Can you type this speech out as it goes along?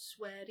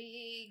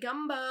Sweaty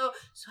gumbo.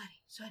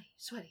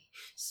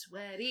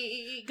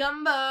 Sweaty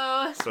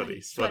gumbo.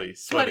 Sweaty. Sweaty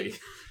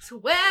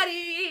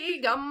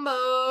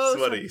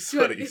gumbo.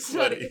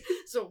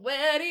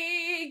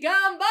 Sweaty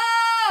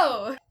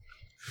gumbo.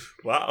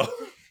 Wow.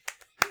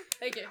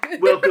 Thank you.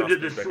 Welcome to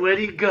the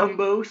Sweaty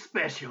Gumbo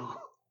Special.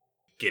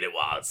 Get it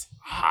while it's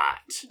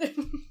hot.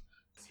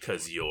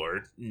 Because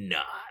you're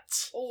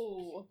not.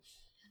 Oh.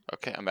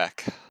 Okay, I'm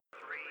back. 3, 2,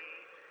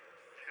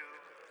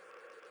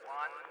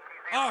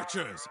 1.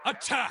 Archers,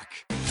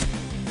 attack!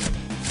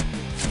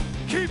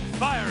 Keep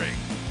firing!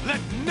 Let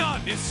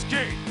none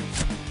escape!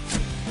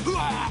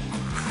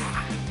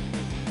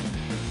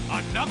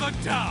 Another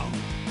down!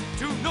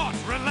 Do not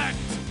relent!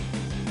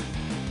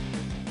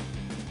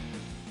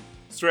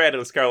 Straight out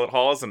of the Scarlet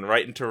Halls and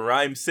right into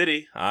Rhyme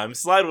City, I'm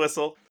Slide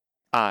Whistle.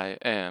 I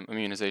am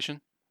Immunization.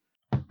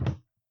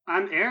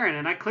 I'm Aaron,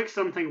 and I clicked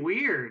something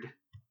weird.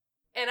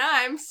 And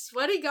I'm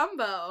Sweaty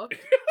Gumbo.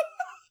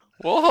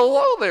 Well,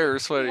 hello there,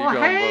 Sweaty Well,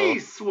 Gumbo. hey,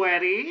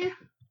 Sweaty.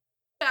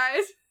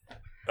 Guys.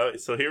 Oh,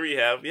 so here we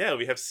have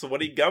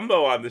Sweaty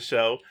Gumbo on the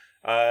show.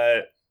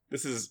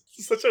 This is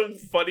such a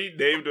funny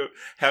name to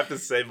have to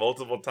say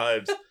multiple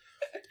times.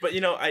 But,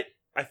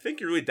 I think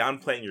you're really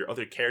downplaying your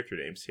other character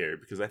names here,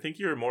 because I think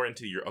you're more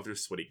into your other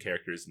sweaty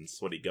characters than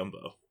Sweaty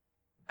Gumbo.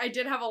 I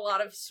did have a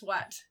lot of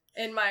sweat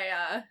in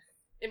my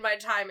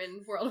time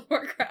in World of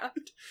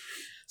Warcraft.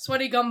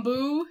 Sweaty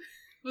Gumbo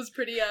was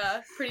pretty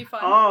fun.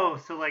 Oh,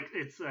 so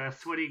it's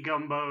Sweaty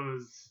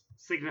Gumbo's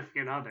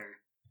significant other.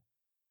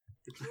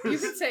 You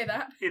could say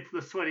that. It's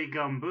the Sweaty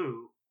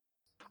Gumbo.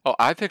 Oh,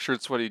 I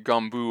pictured Sweaty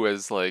Gumbo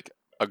as like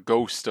a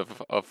ghost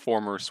of a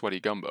former Sweaty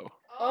Gumbo.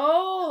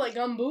 Oh, like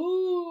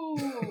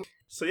Gumbo.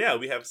 So yeah,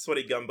 we have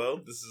Sweaty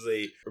Gumbo. This is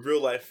a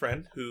real life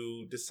friend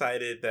who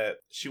decided that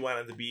she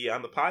wanted to be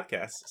on the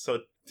podcast.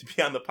 So to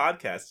be on the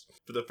podcast,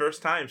 for the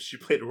first time, she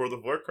played World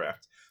of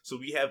Warcraft. So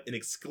we have an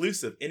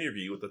exclusive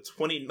interview with a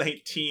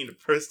 2019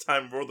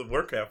 first-time World of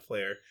Warcraft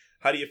player.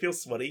 How do you feel,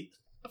 Sweaty?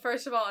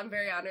 First of all, I'm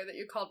very honored that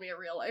you called me a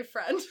real life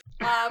friend.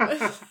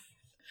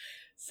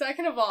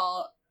 Second of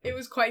all, it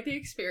was quite the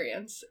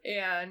experience,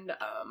 and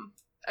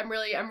I'm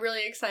really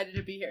excited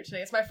to be here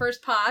today. It's my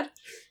first pod,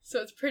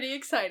 so it's pretty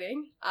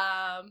exciting.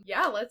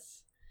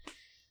 Let's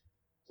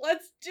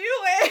do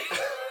it.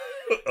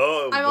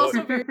 Oh, I'm boy.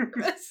 also very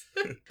nervous.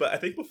 But I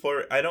think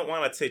I don't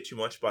want to say too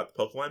much about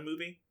the Pokemon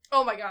movie.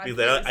 Oh my god.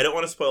 Because I don't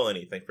want to spoil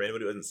anything for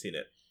anybody who hasn't seen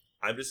it.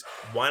 I'm just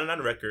wanting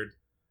on record,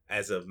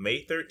 as of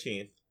May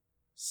 13th,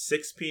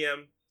 6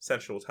 p.m.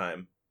 Central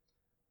Time,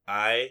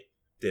 I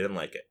didn't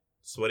like it.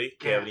 Sweaty,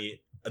 do you have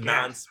any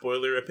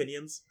non-spoiler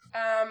opinions?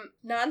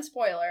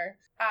 Non-spoiler,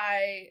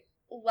 I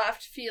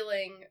left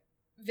feeling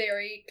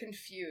very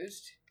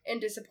confused and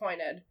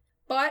disappointed.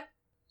 But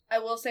I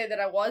will say that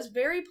I was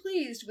very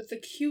pleased with the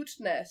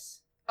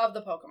cuteness of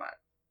the Pokemon.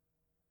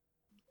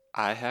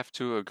 I have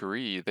to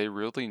agree. They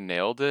really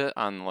nailed it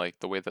on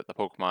the way that the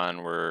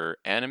Pokemon were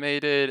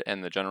animated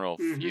and the general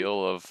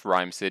feel of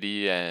Rhyme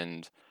City,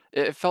 and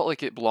it felt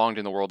like it belonged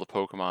in the world of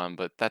Pokemon,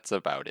 but that's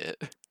about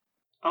it.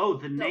 Oh,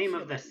 the name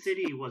of the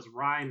city was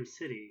Rhyme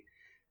City.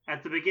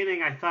 At the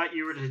beginning, I thought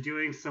you were just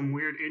doing some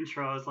weird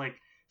intro. I was like,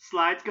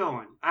 Slide's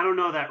going. I don't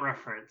know that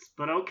reference,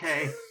 but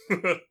okay.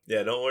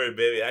 Yeah, don't worry,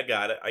 baby. I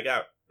got it.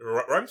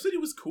 Rhyme City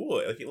was cool.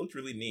 It looked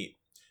really neat.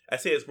 I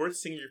say it's worth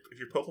seeing if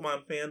you're a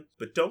Pokemon fan,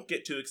 but don't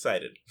get too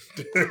excited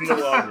in the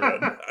long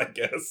run, I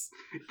guess.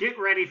 Get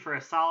ready for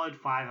a solid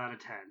 5 out of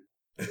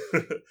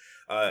 10.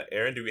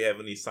 Aaron, do we have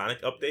any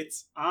Sonic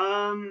updates?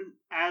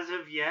 As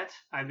of yet,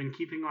 I've been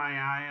keeping my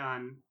eye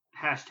on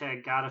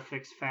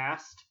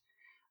 #GottaFixFast.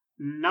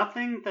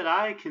 Nothing that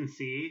I can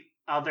see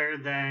other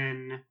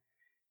than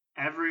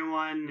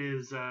everyone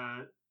is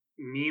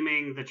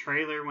memeing the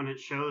trailer when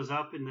it shows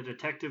up in the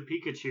Detective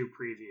Pikachu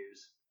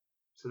previews.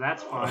 So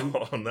that's fun.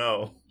 Oh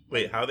no.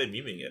 Wait, how are they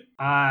memeing it?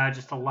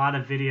 Just a lot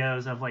of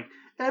videos of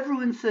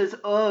everyone says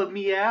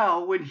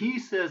meow when he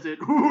says it.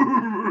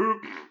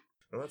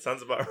 Well, that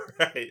sounds about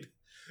right.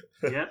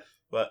 Yep.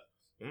 But,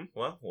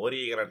 well, what are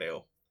you gonna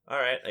do?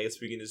 Alright, I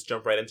guess we can just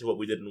jump right into what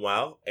we did in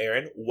WoW.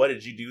 Aaron, what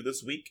did you do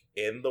this week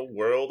in the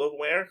world of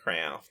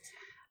Warcraft?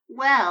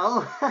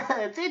 Well,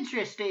 it's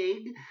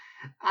interesting.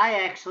 I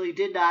actually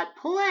did not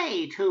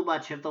play too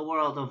much of the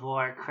World of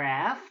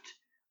Warcraft,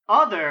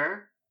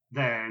 other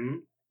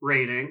than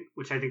raiding,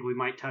 which I think we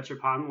might touch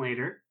upon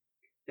later.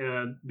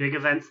 Big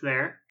events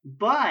there.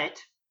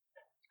 But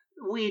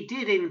we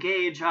did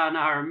engage on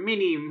our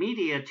mini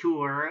media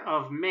tour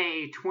of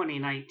May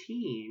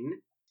 2019.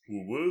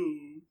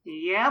 Woo-woo.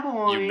 Yeah,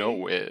 boy. You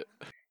know it.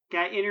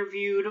 Got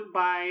interviewed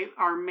by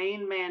our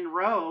main man,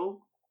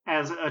 Ro,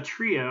 as a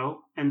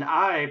trio, and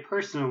I,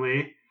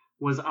 personally,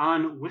 was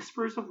on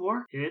Whispers of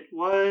War. It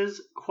was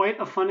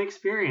quite a fun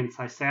experience.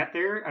 I sat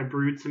there, I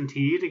brewed some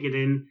tea to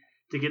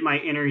get my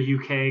inner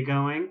UK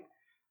going.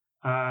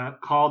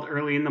 Called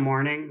early in the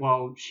morning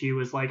while she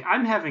was like,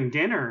 I'm having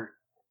dinner.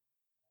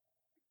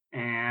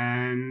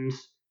 And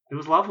it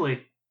was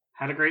lovely.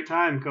 Had a great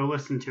time. Go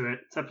listen to it.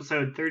 It's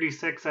episode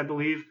 36, I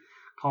believe,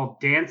 called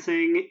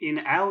Dancing in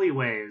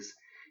Alleyways,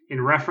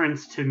 in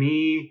reference to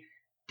me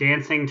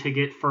dancing to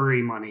get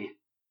furry money.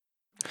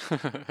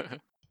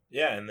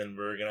 Yeah, and then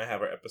we're gonna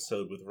have our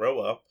episode with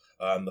Roa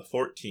on the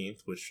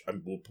 14th, which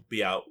will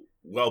be out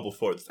well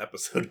before this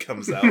episode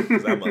comes out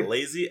because I'm a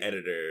lazy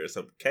editor.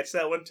 So catch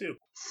that one too.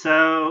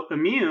 So,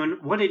 Immune,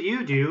 what did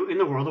you do in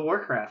the World of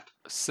Warcraft?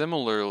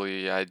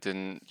 Similarly, I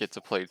didn't get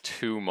to play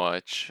too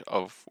much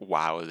of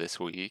WoW this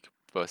week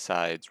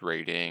besides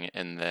raiding,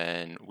 and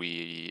then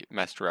we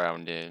messed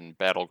around in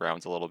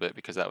Battlegrounds a little bit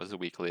because that was a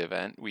weekly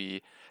event.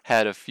 We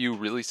had a few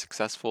really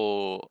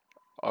successful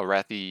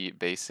Arathi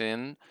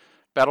Basin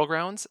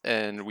Battlegrounds,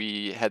 and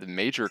we had a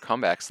major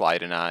comeback,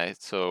 Slide and I,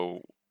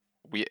 so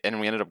we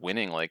ended up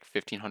winning like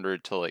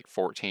 1500 to like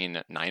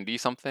 1490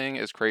 something.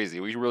 It's crazy.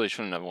 We really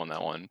shouldn't have won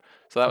that one.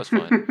 So that was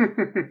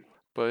fun.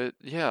 But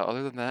yeah,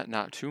 other than that,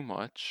 not too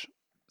much.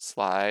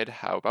 Slide,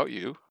 how about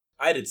you?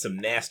 I did some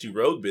nasty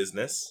rogue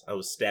business. I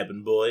was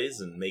stabbing boys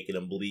and making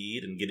them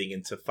bleed and getting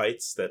into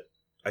fights that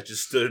I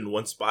just stood in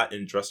one spot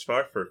in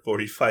Drustvar for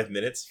 45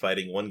 minutes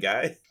fighting one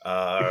guy.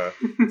 So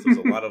it was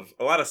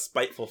a lot of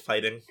spiteful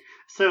fighting.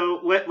 So,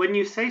 when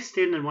you say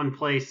stand in one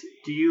place,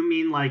 do you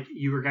mean like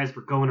you guys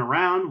were going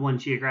around one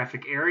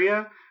geographic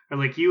area? Or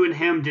like you and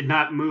him did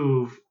not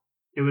move,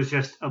 it was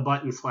just a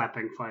button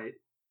slapping fight?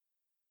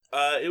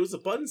 It was a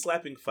button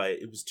slapping fight.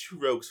 It was two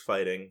rogues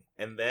fighting,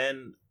 and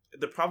then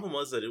the problem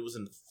was that it was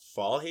in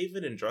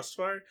Fallhaven in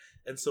Drustvar,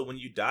 and so when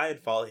you die in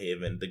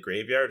Fallhaven, the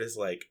graveyard is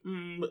like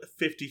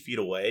 50 feet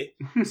away.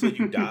 So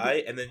you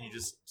die, and then you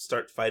just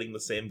start fighting the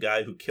same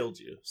guy who killed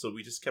you. So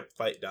we just kept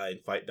fight dying.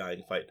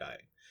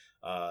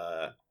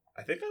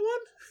 I think I won,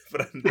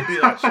 but I'm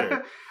really not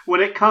sure.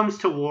 When it comes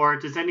to war,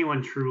 does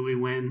anyone truly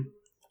win?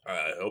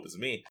 I hope it's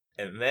me.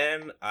 And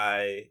then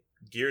I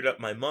geared up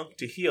my monk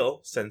to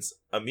heal, since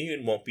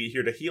Immune won't be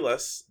here to heal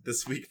us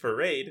this week for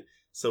raid,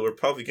 so we're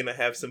probably going to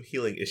have some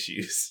healing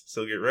issues.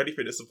 So get ready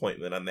for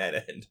disappointment on that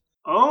end.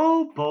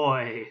 Oh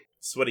boy.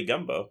 Sweaty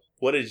Gumbo,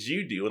 what did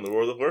you do in the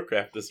World of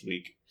Warcraft this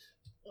week?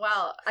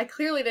 Well, I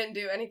clearly didn't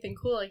do anything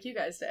cool like you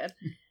guys did.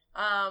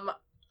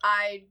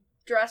 I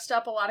dressed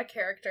up a lot of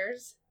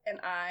characters, and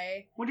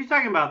I... What are you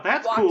talking about?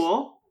 That's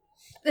cool.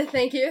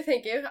 Thank you.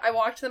 I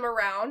walked them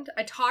around.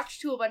 I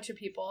talked to a bunch of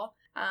people,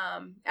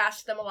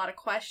 asked them a lot of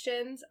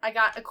questions. I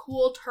got a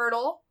cool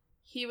turtle.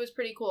 He was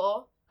pretty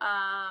cool.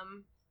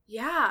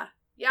 Yeah,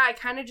 I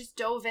kind of just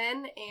dove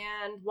in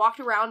and walked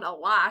around a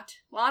lot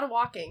of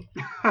walking.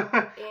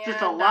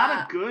 Just a lot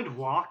of good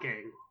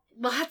walking.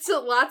 Lots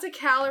of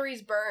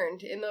calories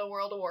burned in the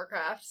World of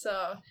Warcraft,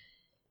 so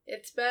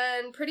it's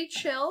been pretty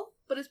chill,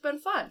 but it's been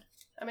fun.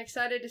 I'm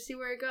excited to see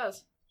where it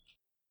goes.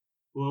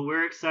 Well,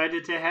 we're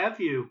excited to have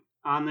you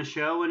on the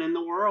show and in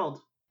the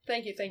world.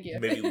 Thank you.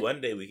 Maybe one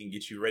day we can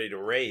get you ready to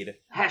raid.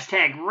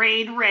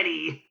 #raid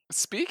ready.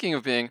 Speaking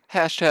of being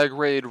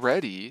 #raid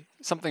ready,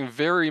 something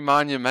very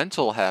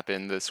monumental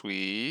happened this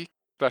week,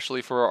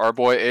 especially for our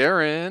boy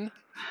Aaron.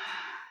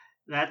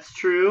 That's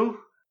true.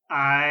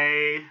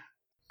 Yeah,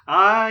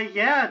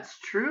 it's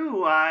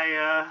true.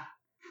 I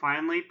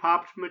finally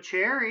popped my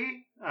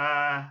cherry.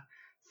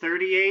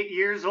 38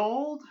 years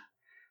old.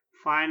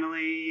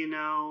 Finally,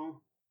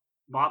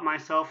 bought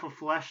myself a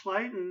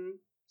fleshlight and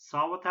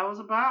saw what that was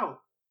about.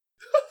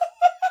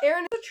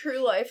 Aaron, is it a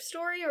true life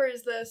story, or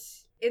is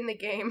this in the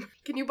game?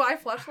 Can you buy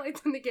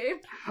fleshlights in the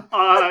game?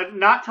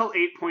 Not till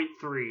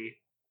 8.3.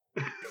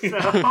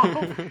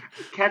 So,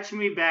 catch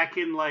me back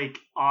in,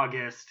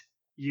 August.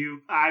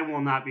 I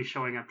will not be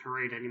showing up to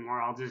raid anymore.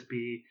 I'll just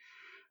be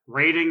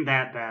raiding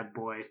that bad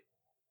boy.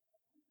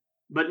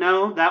 But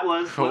no, that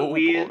was what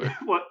we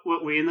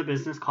in the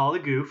business call a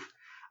goof.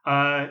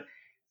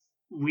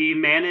 We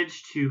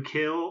managed to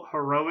kill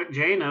heroic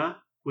Jaina,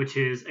 which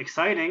is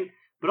exciting,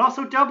 but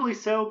also doubly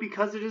so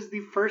because it is the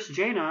first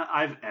Jaina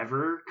I've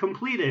ever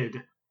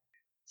completed.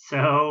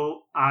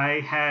 So I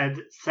had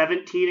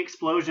 17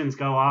 explosions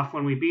go off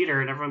when we beat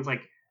her, and everyone's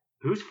like,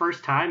 whose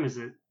first time is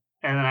it?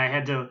 And then I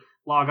had to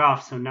log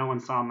off so no one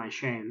saw my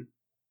shame.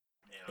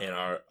 And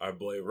our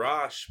boy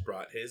Rosh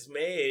brought his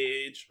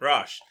mage.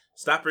 Rosh,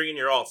 stop bringing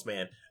your alts,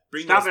 man.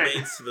 Bring those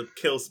maids to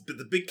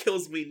the big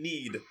kills we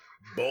need,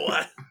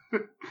 boy.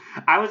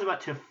 I was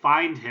about to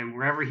find him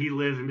wherever he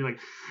lives and be like,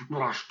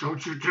 Rosh,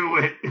 don't you do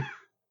it.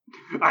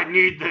 I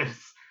need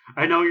this.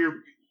 I know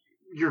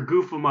you're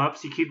goof 'em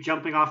ups. You keep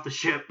jumping off the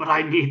ship, but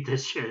I need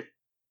this shit.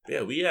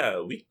 Yeah,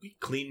 we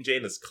cleaned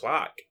Jaina's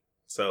clock.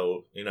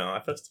 So, I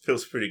thought it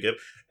feels pretty good.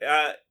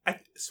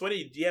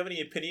 Sweaty, do you have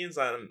any opinions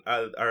on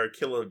our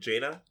kill of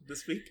Jaina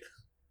this week?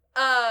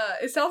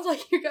 It sounds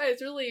like you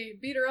guys really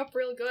beat her up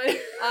real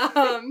good.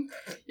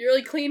 You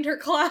really cleaned her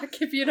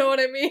clock, if you know what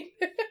I mean.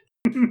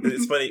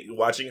 It's funny,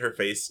 watching her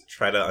face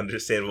try to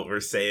understand what we're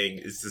saying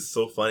is just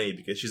so funny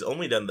because she's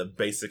only done the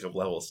basic of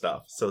level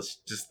stuff. So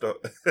just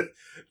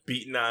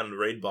beating on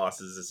raid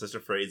bosses is such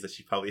a phrase that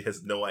she probably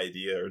has no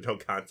idea or no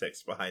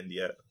context behind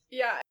yet.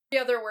 Yeah, the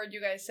other word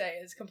you guys say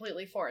is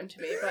completely foreign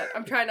to me, but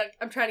I'm trying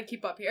to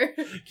keep up here.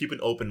 Keep an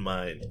open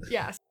mind.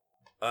 Yes.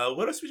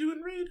 What else we do in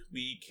raid?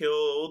 We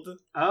killed...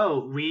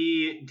 Oh,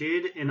 we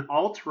did an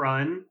alt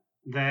run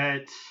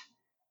that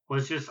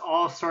was just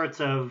all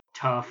sorts of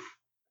tough.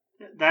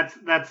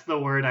 That's the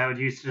word I would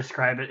use to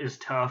describe it, is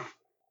tough.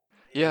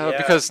 Yeah, Yeah.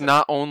 because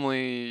not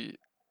only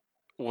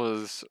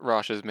was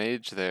Rosh's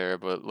mage there,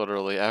 but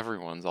literally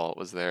everyone's alt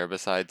was there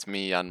besides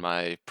me on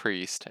my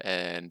priest,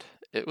 and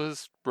it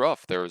was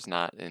rough. There was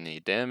not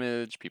any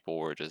damage. People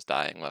were just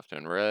dying left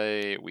and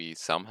right. We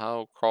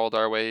somehow crawled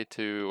our way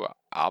to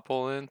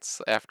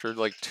opulence after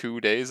like 2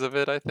 days of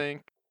it, I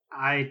think.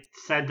 I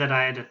said that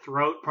I had a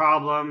throat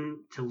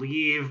problem to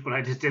leave, but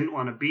I just didn't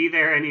want to be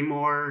there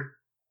anymore.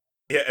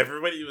 Yeah,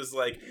 everybody was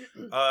like,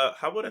 how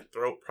about a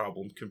throat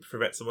problem can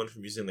prevent someone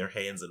from using their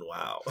hands in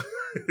WoW?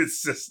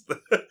 It's just,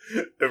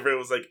 everyone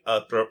was like,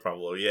 a throat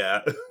problem,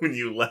 yeah, when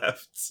you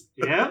left.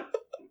 Yep.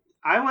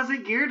 I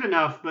wasn't geared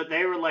enough, but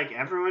they were like,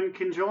 everyone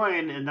can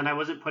join, and then I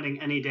wasn't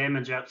putting any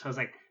damage up, so I was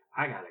like,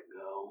 I gotta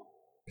go.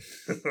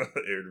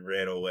 It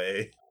ran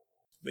away.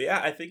 But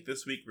yeah, I think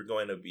this week we're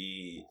going to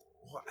be,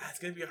 well, it's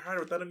going to be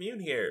harder without immune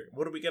here.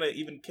 What are we going to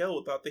even kill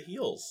without the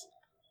heals?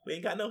 We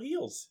ain't got no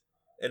heals.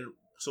 And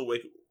so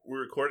like, we're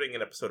recording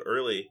an episode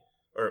early,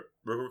 or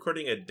we're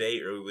recording a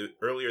day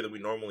earlier than we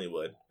normally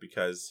would,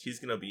 because he's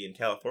going to be in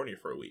California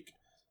for a week.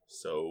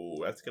 So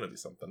that's going to be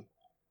something.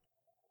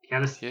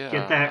 Gotta Yeah,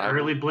 get that I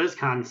early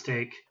BlizzCon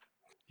steak.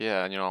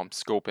 Yeah, and I'm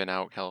scoping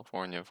out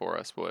California for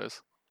us,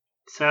 boys.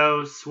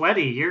 So,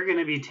 Sweaty, you're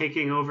gonna be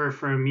taking over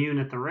for Immune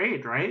at the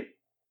raid, right?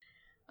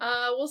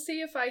 We'll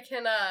see if I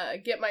can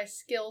get my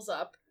skills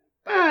up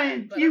by Uh,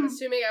 then, but I'm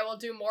assuming I will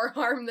do more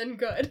harm than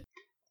good.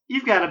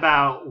 You've got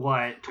about,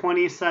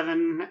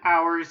 27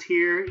 hours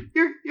here.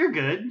 You're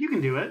good. You can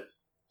do it.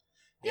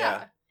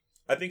 Yeah.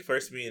 I think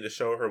first we need to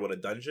show her what a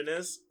dungeon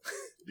is,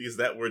 because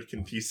that word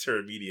confused her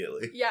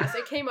immediately. Yes,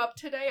 it came up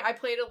today. I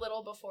played a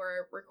little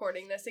before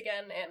recording this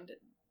again, and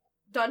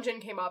dungeon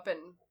came up, and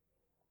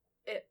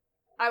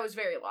I was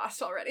very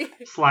lost already.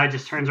 Sly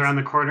just turns around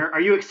the corner.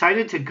 Are you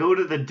excited to go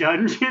to the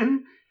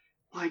dungeon?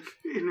 Like,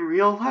 in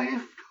real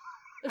life?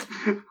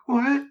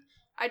 What?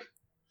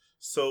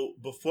 So,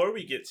 before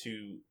we get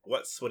to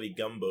what Sweaty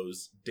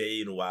Gumbo's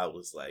day in WoW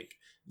was like,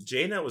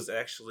 Jaina was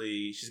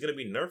actually, she's going to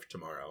be nerfed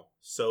tomorrow,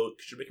 so it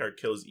should make our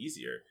kills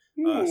easier.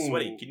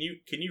 Sweaty,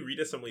 can you read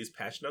us some of these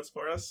patch notes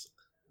for us?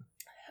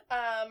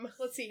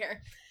 Let's see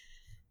here.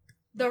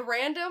 The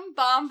random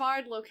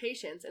bombard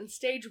locations in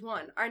Stage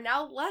 1 are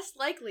now less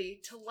likely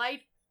to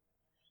light...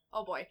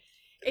 Oh boy.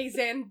 A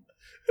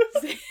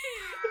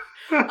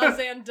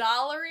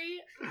Zandalari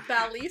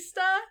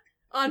Ballista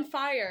on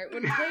fire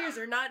when players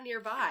are not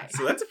nearby.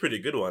 So that's a pretty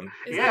good one.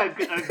 Yeah, a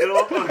good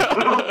old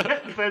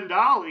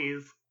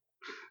Vandalis.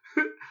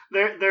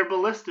 Their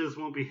ballistas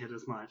won't be hit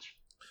as much.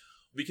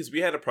 Because we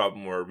had a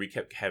problem where we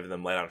kept having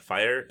them light on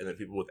fire, and then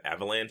people with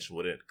avalanche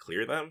wouldn't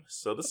clear them.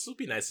 So this will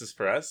be nicest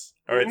for us.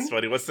 All right,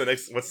 Sweaty, what's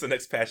the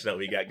next patch note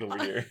we got over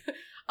here?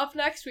 Up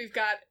next, we've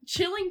got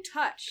Chilling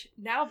Touch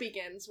now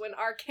begins when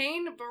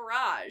Arcane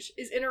Barrage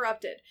is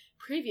interrupted.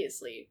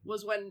 Previously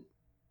was when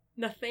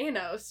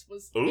Nathanos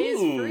is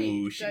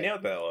free. Ooh, she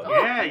nailed that one.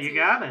 Oh, Yeah, you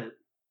got it.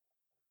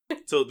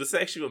 So this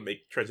actually will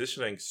make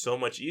transitioning so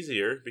much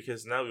easier,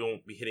 because now we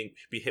won't be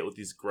hit with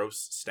these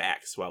gross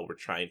stacks while we're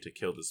trying to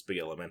kill this big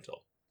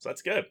elemental. So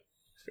that's good.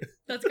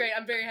 That's great.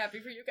 I'm very happy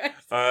for you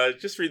guys.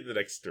 Just read the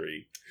next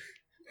three.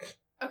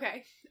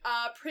 Okay.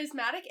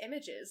 Prismatic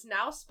images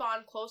now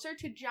spawn closer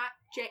to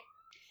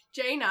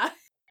Jaina.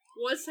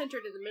 Was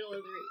centered in the middle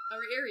of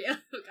the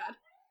area. Oh god.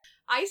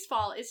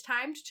 Icefall is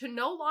timed to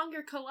no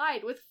longer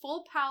collide with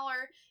full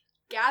power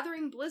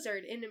Gathering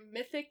Blizzard in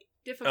Mythic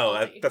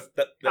difficulty. That's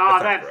mythic.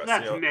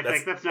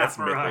 That's not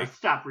for mythic. us.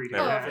 Stop reading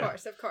Never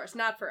that. Of course,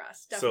 not for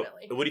us,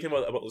 definitely. So, what do you think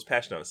about those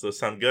patch notes? Those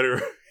sound good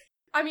or?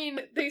 I mean,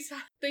 they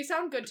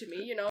sound good to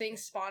me.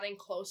 Things spawning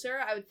closer.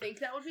 I would think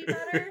that would be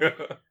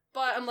better.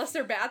 But unless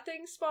they're bad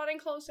things spawning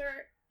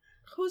closer,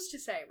 who's to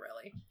say,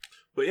 really?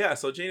 But yeah,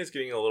 so Jane is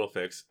getting a little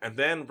fix, and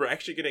then we're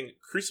actually getting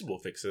Crucible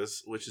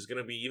fixes, which is going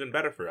to be even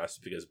better for us,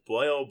 because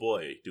boy oh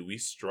boy, do we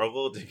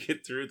struggle to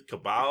get through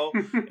Cabal,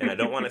 and I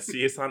don't want to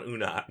see us on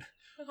Unat.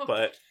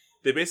 But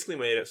they basically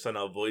made it so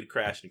now Void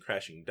Crash and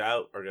Crashing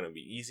Doubt are going to be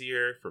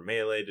easier for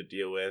melee to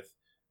deal with.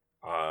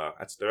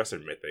 That's the rest are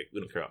Mythic. We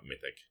don't care about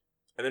Mythic.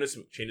 And then there's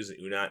some changes in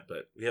Unat,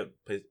 but we haven't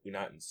played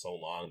Unat in so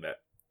long that,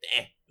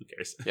 who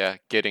cares? Yeah,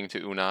 getting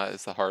to Unat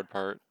is the hard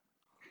part.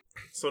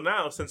 So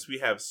now, since we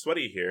have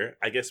Sweaty here,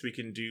 I guess we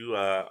can do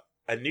a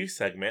new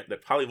segment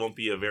that probably won't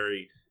be a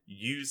very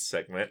used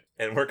segment,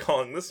 and we're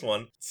calling this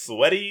one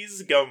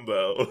Sweaty's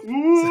Gumbo.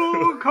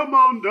 Ooh, come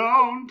on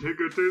down, take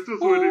a taste of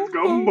Sweaty's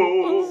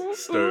Gumbo.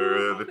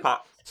 Stir the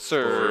pot,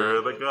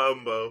 stir the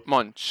gumbo.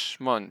 Munch,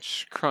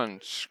 munch,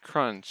 crunch,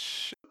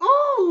 crunch.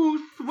 Ooh,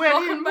 Sweaty,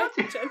 Welcome back,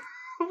 Jen.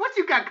 what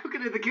you got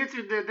cooking in the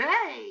kitchen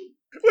today?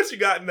 What you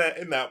got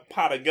in that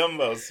pot of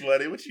gumbo,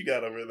 Sweaty? What you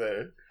got over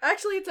there?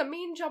 Actually, it's a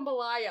mean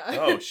jambalaya.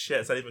 Oh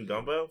shit, is that even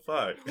gumbo?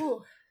 Fuck.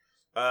 Ooh.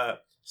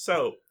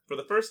 So, for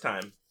the first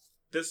time,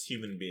 this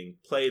human being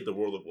played the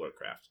World of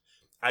Warcraft.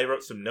 I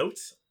wrote some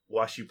notes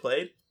while she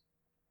played,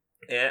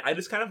 and I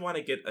just kind of want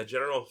to get a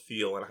general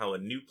feel on how a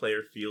new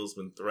player feels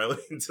when thrown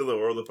into the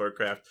World of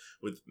Warcraft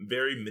with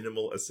very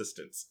minimal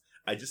assistance.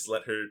 I just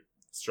let her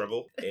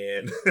struggle.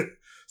 And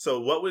so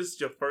what was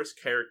your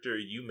first character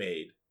you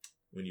made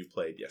when you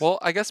played yesterday? Well,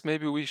 I guess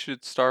maybe we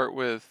should start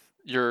with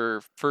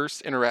your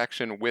first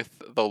interaction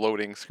with the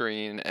loading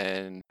screen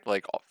and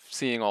like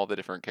seeing all the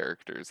different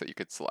characters that you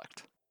could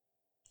select.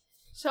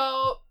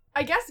 So,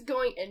 I guess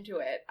going into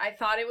it, I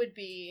thought it would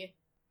be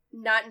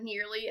not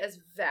nearly as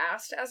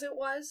vast as it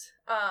was.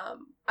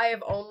 I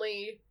have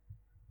only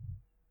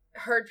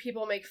heard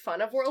people make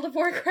fun of World of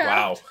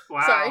Warcraft.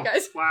 Wow. Sorry,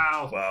 guys.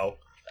 Wow.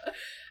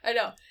 I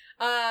know.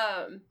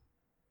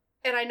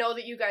 And I know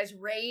that you guys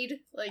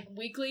raid, like,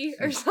 weekly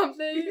or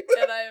something,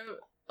 and I've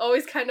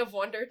always kind of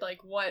wondered,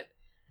 like, what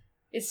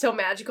is so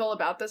magical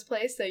about this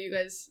place that you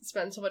guys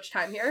spend so much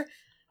time here.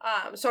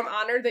 So I'm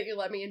honored that you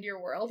let me into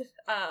your world.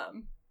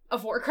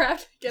 Of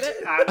Warcraft, get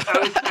it?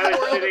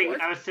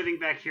 I was sitting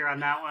back here on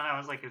that one. I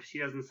was like, if she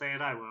doesn't say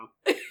it, I will.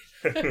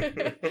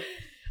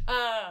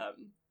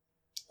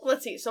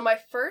 Let's see. So my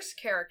first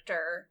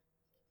character,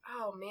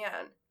 oh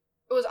man,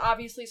 it was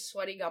obviously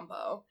Sweaty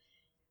Gumbo.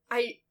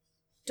 I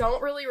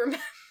don't really remember.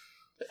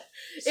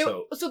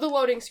 So the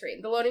loading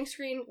screen. The loading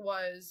screen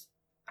was,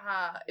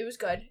 it was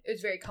good. It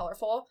was very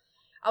colorful.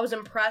 I was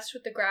impressed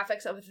with the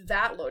graphics of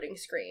that loading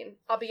screen.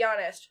 I'll be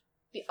honest.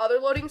 The other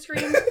loading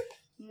screen,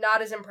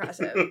 not as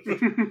impressive.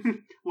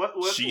 What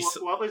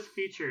was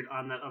featured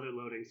on that other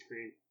loading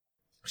screen?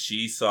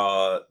 She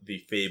saw the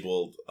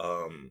fabled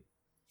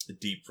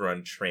Deep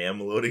Run tram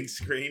loading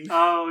screen.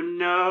 Oh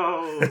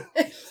no.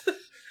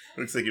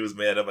 Looks like it was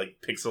made out of like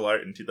pixel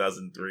art in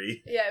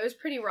 2003. Yeah, it was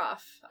pretty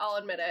rough. I'll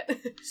admit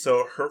it.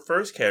 So her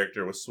first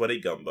character was Sweaty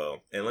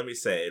Gumbo, and let me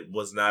say, it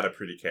was not a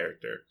pretty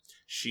character.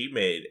 She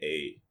made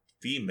a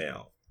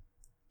female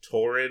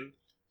Tauren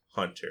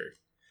hunter.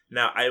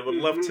 Now, I would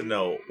love to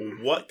know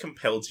what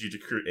compelled you to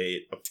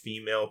create a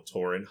female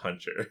Tauren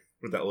hunter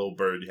with that little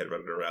bird you had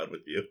running around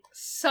with you.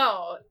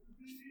 So,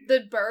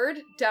 the bird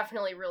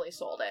definitely really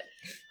sold it.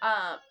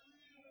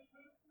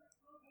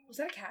 Was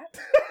that a cat?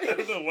 I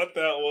don't know what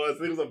that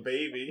was. It was a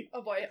baby.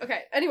 Oh boy.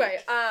 Okay. Anyway,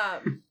 I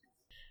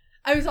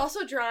was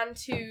also drawn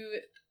to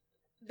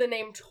the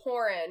name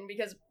Tauren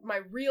because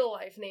my real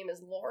life name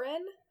is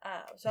Lauren.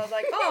 So I was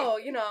like, oh,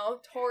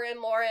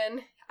 Tauren,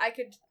 Lauren. I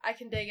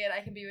can dig it.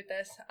 I can be with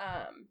this.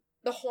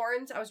 The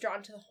horns. I was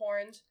drawn to the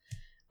horns.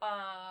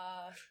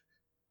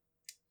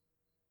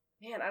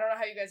 Man, I don't know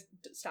how you guys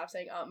stop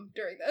saying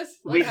during this.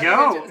 We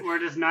don't. We're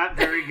just not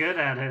very good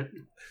at it.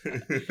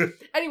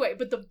 Anyway,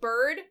 but the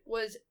bird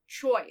was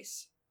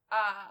choice.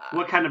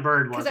 What kind of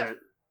bird was it?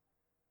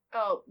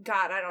 Oh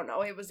God, I don't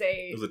know. It was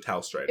a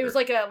Tau strider. It was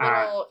like a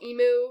little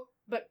emu,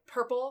 but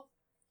purple.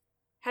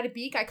 Had a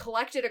beak. I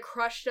collected a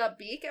crushed up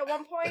beak at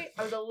one point.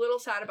 I was a little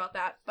sad about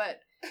that,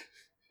 but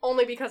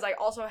only because I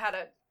also had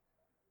a,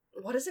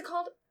 what is it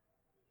called?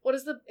 What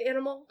is the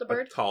animal? The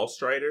bird? Tail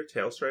strider.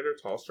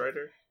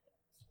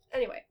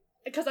 Anyway,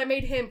 because I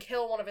made him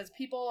kill one of his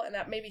people, and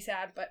that made me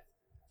sad, but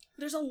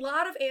there's a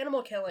lot of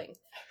animal killing.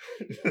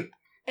 And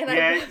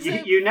yeah,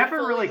 you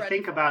never really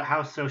think about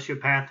how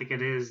sociopathic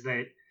it is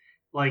that,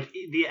 like,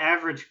 the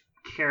average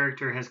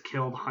character has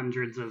killed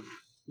hundreds of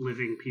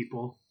living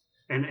people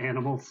and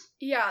animals.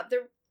 Yeah,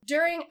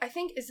 I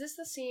think, is this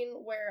the scene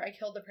where I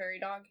killed the prairie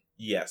dog?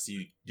 Yes,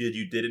 you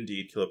did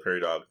indeed kill a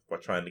prairie dog while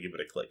trying to give it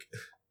a click.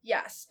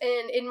 Yes,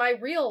 and in my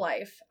real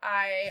life,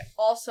 I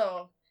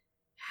also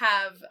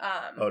have,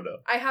 oh no.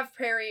 I have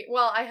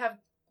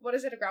what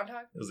is it, a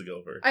groundhog? It was a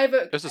gopher.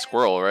 It was a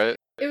squirrel, right?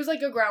 It was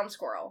like a ground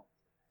squirrel.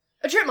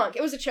 A chipmunk.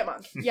 It was a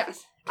chipmunk.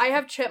 Yes. I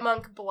have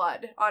chipmunk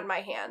blood on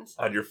my hands.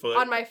 On your foot?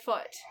 On my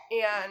foot.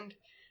 And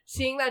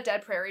seeing that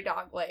dead prairie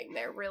dog laying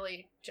there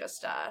really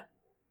just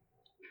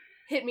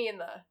hit me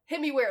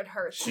where it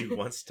hurts. She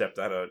once stepped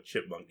on a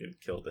chipmunk and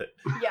killed it.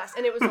 Yes,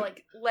 and it was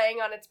like laying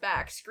on its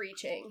back,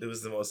 screeching. It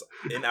was the most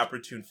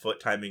inopportune foot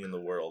timing in the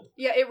world.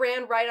 Yeah, it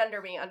ran right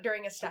under me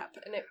during a step,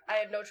 and I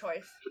had no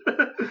choice.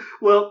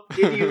 Well,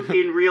 did you,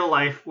 in real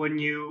life, when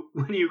you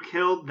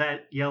killed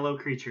that yellow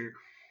creature,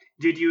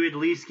 did you at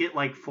least get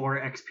like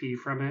 4 XP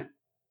from it?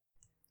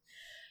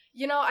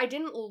 I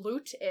didn't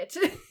loot it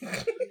to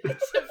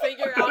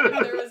figure out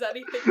if there was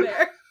anything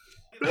there.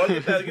 Look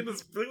at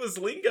this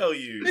lingo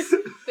use.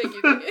 Thank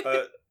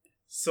you.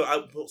 So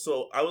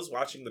I was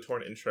watching the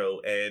Tauren intro,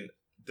 and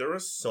there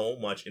was so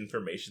much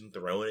information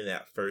thrown in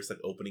that first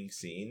opening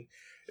scene.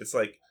 It's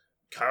like,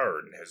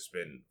 Karn has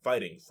been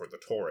fighting for the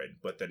Tauren,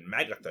 but then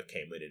Magatha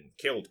came in and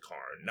killed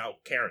Karn. Now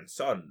Karen's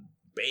son,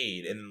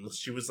 Bane, and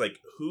she was like,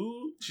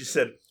 who? She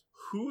said,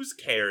 who's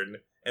Karn,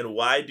 and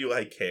why do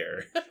I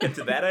care? And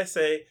to that I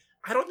say,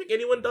 I don't think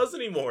anyone does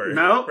anymore.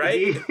 No,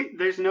 right?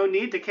 There's no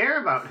need to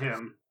care about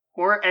him.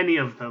 Or any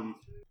of them,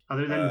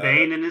 other than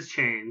Bane and his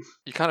chains.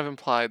 You kind of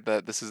implied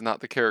that this is not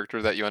the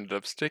character that you ended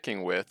up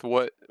sticking with.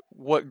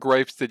 What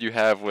gripes did you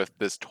have with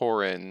this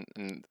Tauren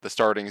in the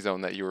starting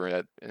zone that you were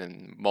at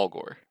in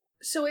Mulgore?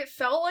 So it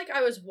felt like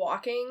I was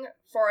walking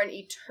for an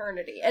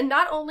eternity. And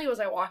not only was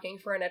I walking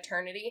for an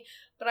eternity,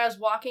 but I was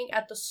walking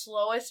at the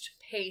slowest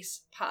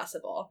pace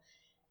possible.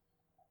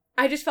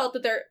 I just felt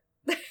that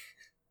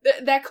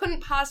that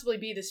couldn't possibly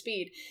be the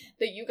speed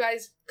that you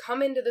guys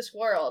come into this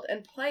world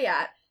and play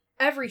at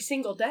every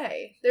single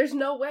day. There's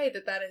no way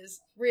that is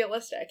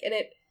realistic. And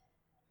it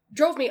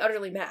drove me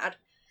utterly mad.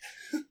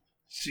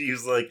 She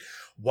was like,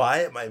 why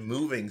am I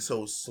moving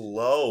so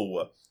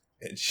slow?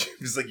 And she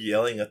was like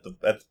yelling at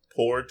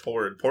poor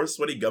Torrid. Poor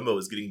Sweaty Gumbo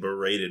was getting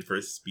berated for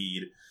his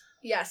speed.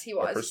 Yes, he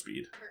Or was. her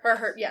speed. Or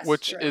her, yes.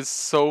 Which is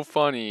so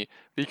funny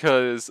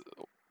because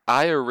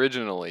I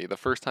originally, the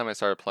first time I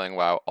started playing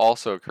WoW,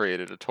 also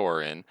created a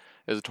Tauren.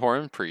 It was a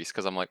Tauren priest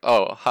because I'm like,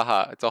 oh,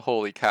 haha, it's a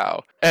holy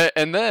cow.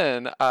 And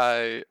then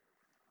I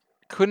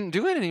couldn't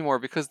do it anymore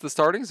because the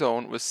starting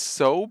zone was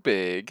so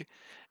big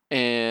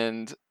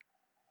and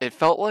it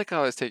felt like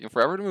I was taking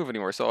forever to move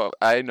anymore. So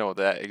I know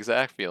that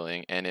exact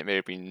feeling, and it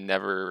made me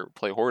never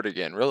play Horde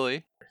again,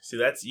 really. See,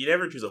 you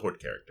never choose a Horde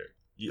character.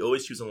 You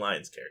always choose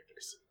Alliance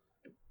characters.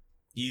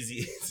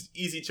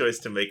 Easy choice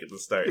to make at the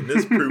start. And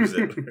this proves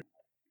it.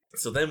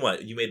 So then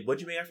what?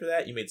 What'd you make after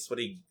that? You made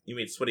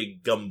Sweaty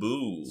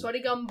Gumbo.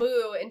 Sweaty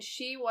Gumbo, and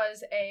she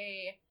was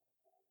a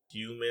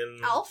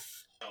human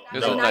elf. It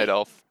was a night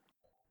elf.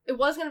 It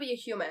was going to be a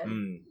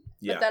human.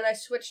 Yeah. But then I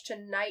switched to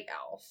night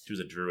elf. She was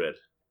a druid.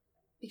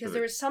 Because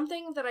there was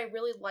something that I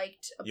really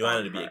liked about You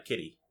wanted to be her. a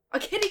kitty. A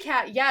kitty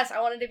cat, yes,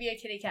 I wanted to be a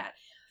kitty cat.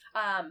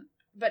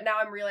 But now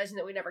I'm realizing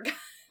that we never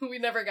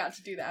got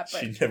to do that. But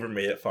she never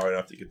made it far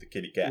enough to get the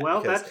kitty cat. Well,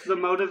 that's the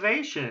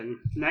motivation.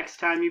 Next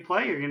time you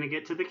play, you're going to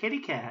get to the kitty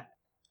cat.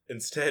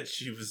 Instead,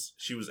 she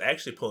was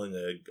actually pulling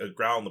a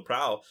Growl on the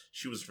Prowl.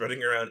 She was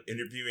running around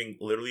interviewing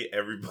literally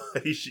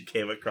everybody she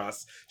came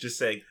across, just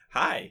saying,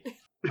 hi,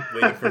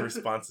 waiting for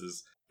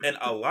responses. And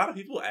a lot of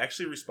people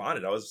actually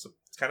responded. I was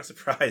kind of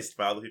surprised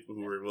by all the people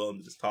who were willing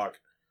to just talk.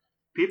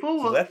 People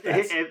will,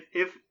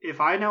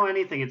 if I know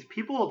anything, it's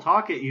people will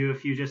talk at you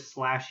if you just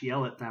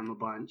 /yell at them a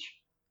bunch.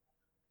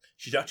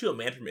 She talked to a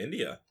man from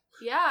India.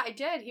 Yeah, I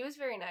did. He was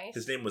very nice.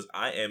 His name was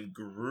I Am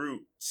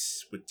Groot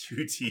with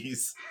 2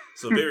 T's.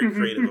 So very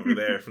creative over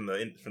there from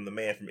the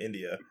man from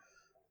India.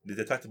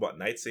 They talked about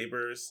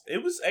lightsabers. I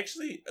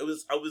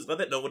was glad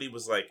that nobody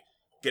was like,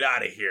 get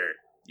out of here,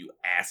 you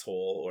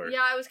asshole. Or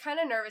yeah, I was kind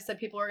of nervous that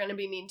people were going to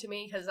be mean to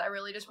me because I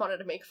really just wanted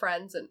to make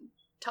friends and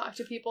talk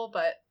to people,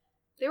 but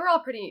they were all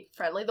pretty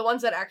friendly. The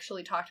ones that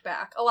actually talked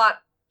back. A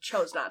lot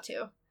chose not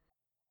to.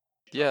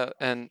 Yeah,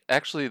 and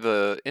actually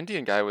the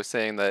Indian guy was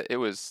saying that it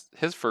was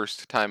his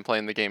first time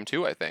playing the game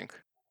too, I think.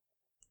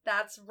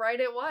 That's right,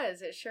 it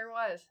was. It sure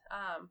was.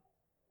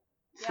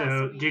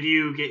 So did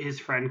you get his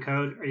friend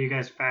code? Are you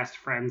guys fast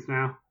friends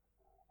now?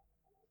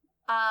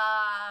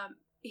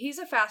 He's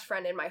a fast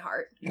friend in my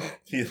heart.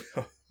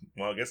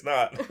 Well, I guess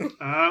not.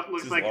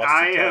 Looks like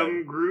I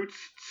Am Groot.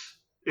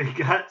 It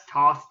got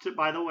tossed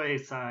by the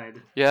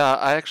wayside. Yeah,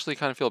 I actually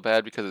kind of feel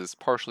bad because it's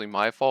partially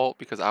my fault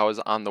because I was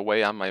on the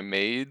way on my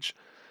mage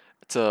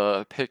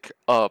to pick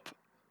up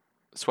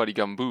Sweaty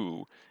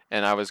Gumbo,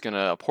 and I was going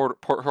to port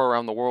her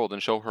around the world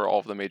and show her all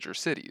of the major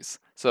cities.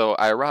 So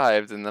I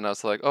arrived, and then I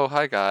was like, oh,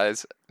 hi,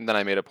 guys. And then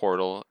I made a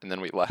portal, and then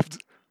we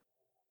left.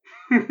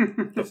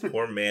 The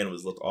poor man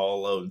was left all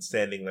alone,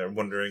 standing there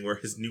wondering where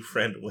his new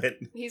friend went.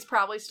 He's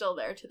probably still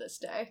there to this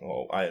day.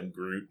 Oh, I am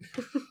Groot.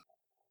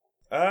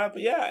 But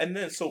yeah, and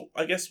then, so,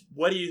 I guess,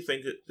 what do you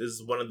think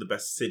is one of the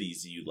best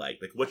cities you like?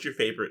 Like, what's your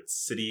favorite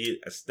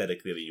city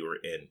aesthetically that you were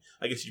in?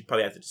 I guess you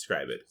probably have to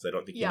describe it, because I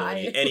don't think you know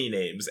any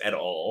names at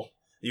all.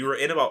 You were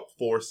in about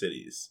 4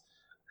 cities.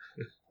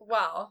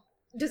 Wow.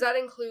 Does that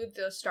include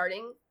the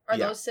starting?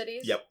 Those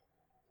cities? Yep.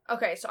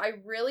 Okay, so I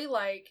really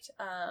liked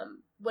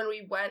when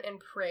we went and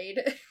prayed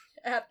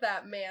at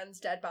that man's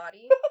dead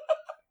body.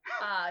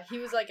 He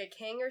was like a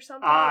king or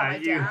something.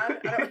 My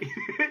dad.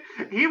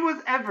 He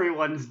was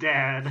everyone's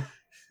dad.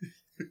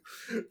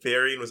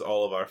 Varian was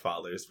all of our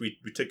fathers. We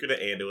took her to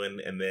Anduin,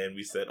 and then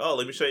we said, "Oh,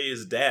 let me show you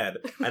his dad.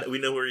 We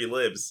know where he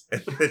lives."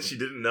 And then she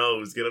didn't know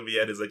it was gonna be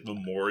at his like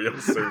memorial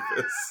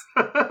service.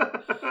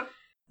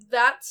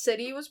 That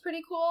city was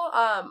pretty cool.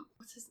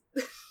 What's his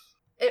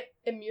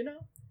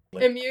Immuno?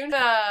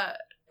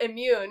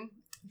 Immune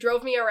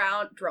drove me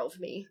around.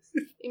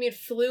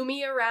 Flew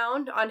me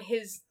around on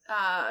his.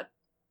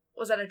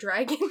 Was that a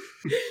dragon?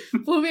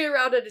 Flew me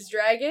around on his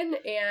dragon,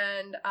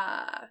 and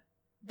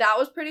that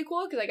was pretty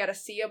cool because I got to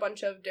see a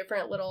bunch of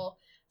different little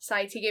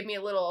sites. He gave me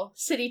a little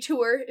city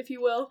tour, if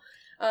you will.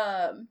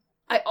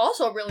 I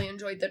also really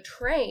enjoyed the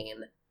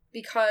train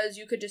because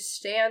you could just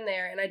stand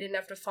there and I didn't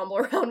have to fumble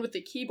around with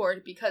the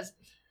keyboard because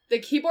the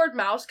keyboard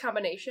mouse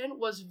combination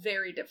was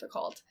very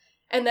difficult.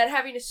 And then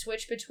having to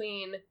switch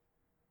between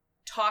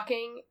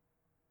talking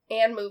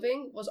and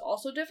moving was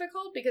also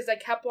difficult because I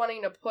kept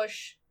wanting to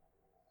push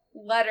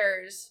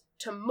letters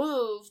to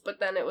move, but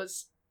then it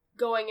was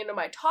going into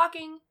my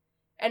talking,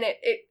 and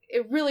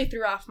it really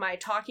threw off my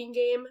talking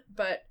game.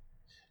 But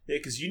yeah,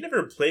 because you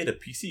never played a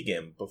PC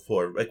game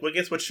before. Like,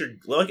 what's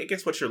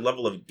your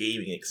level of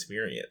gaming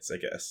experience? I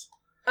guess.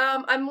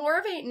 I'm more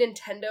of a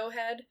Nintendo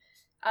head.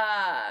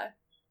 I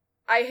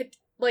had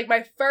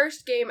my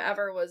first game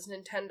ever was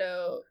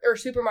Nintendo or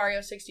Super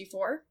Mario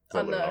 64.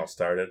 When it all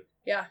started.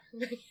 Yeah,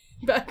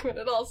 back when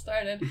it all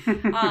started.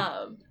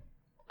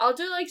 I'll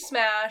do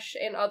Smash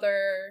and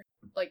other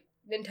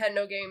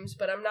Nintendo games,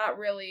 but I'm not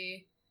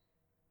really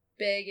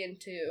big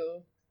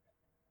into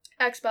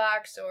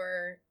Xbox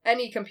or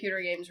any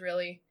computer games,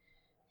 really.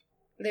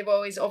 They've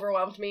always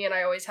overwhelmed me, and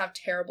I always have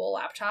terrible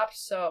laptops,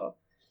 so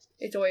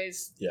it's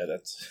always... Yeah,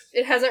 that's...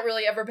 It hasn't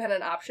really ever been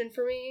an option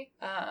for me.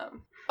 I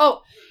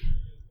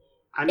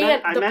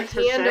meant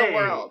to say,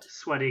 world.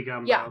 Sweaty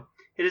Gumbo. Yeah.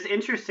 It is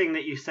interesting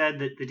that you said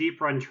that the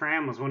Deep Run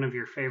Tram was one of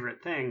your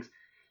favorite things,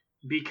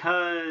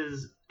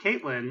 because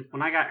Caitlin,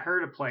 when I got her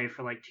to play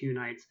for like 2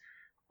 nights,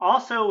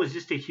 also was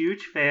just a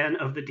huge fan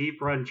of the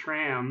Deep Run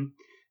Tram,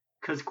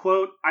 because,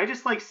 quote, I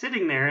just like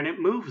sitting there and it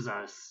moves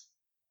us.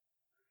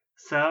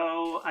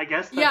 So I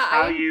guess that's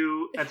how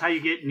you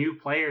get new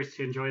players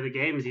to enjoy the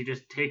games. You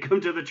just take them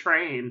to the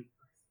train.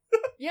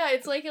 Yeah,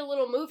 it's like a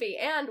little movie,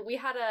 and we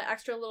had an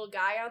extra little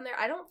guy on there.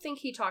 I don't think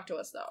he talked to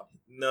us, though.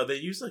 No, they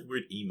used like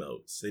weird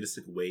emotes. They just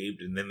like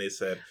waved, and then they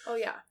said, "Oh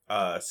yeah."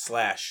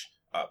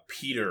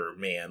 Peter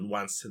man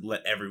wants to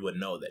let everyone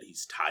know that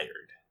he's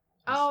tired.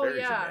 Oh very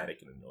yeah.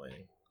 dramatic and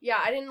annoying. Yeah,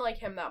 I didn't like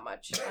him that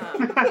much.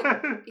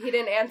 He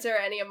didn't answer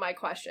any of my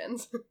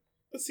questions.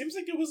 It seems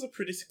like it was a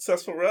pretty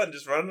successful run,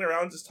 just running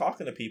around, just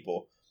talking to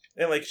people.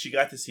 And, like, she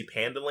got to see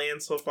Panda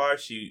Land so far.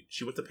 She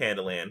went to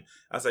Panda Land.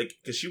 I was like,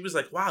 because she was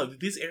like, wow,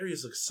 these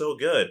areas look so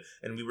good.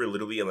 And we were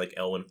literally in, like,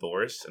 Elwyn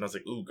Forest. And I was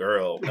like, ooh,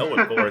 girl,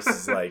 Elwyn Forest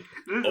is, like,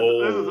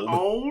 old. This is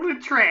old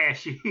and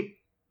trashy.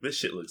 This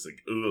shit looks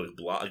like,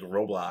 like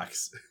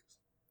Roblox.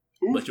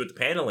 But you went to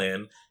Panda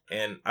Land,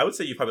 and I would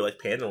say you probably like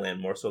Panda Land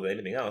more so than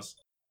anything else.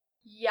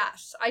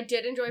 Yes, I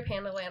did enjoy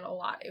Panda Land a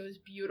lot. It was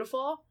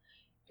beautiful.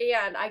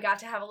 And I got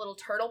to have a little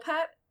turtle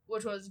pet,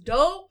 which was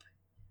dope.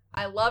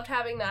 I loved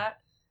having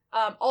that.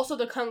 Also,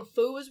 the Kung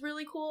Fu was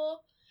really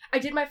cool. I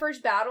did my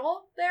first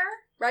battle there,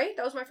 right?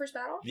 That was my first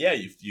battle? Yeah,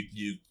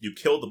 you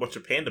killed a bunch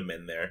of panda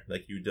men there.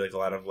 Like, you did like a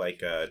lot of,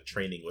 like,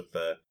 training with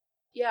the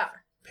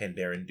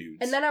Pandaren dudes.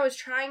 And then I was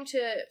trying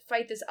to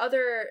fight this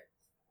other,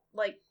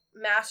 like,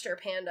 master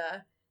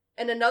panda,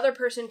 and another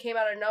person came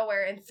out of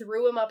nowhere and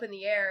threw him up in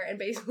the air and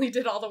basically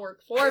did all the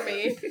work for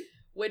me,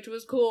 which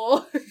was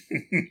cool.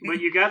 But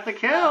you got the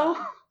kill.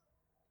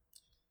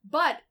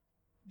 But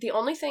the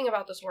only thing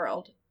about this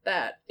world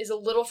that is a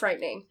little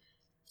frightening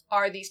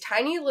are these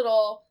tiny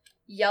little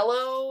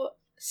yellow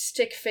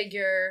stick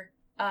figure,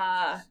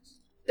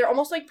 they're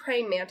almost like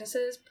praying manti,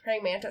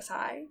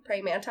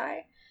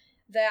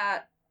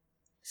 that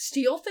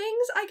steal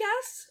things, I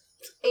guess.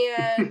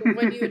 And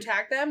when you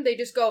attack them, they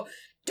just go,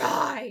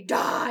 die,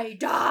 die,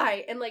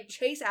 die, and like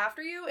chase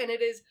after you, and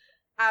it is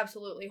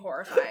absolutely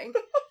horrifying.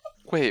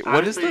 Wait,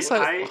 what is this?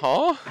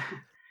 Huh?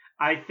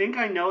 I think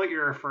I know what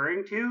you're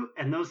referring to,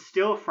 and those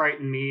still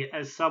frighten me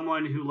as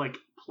someone who, like,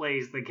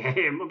 plays the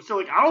game. I'm still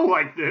like, I don't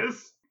like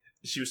this.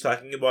 She was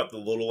talking about the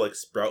little, like,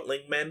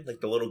 sproutling men,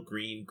 like the little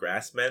green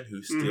grass men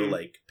who steal,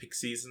 like,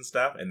 pixies and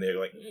stuff, and they're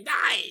like,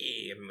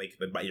 die! And, like,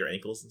 they bite your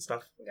ankles and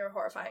stuff. They're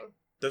horrifying.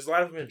 There's a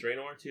lot of them in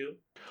Draenor, too.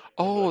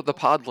 Oh, the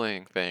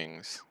podling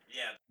things.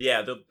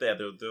 Yeah,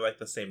 they're like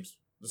the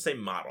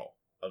same model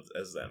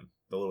as them.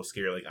 The little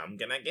scary, like, I'm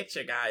gonna get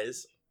you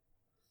guys.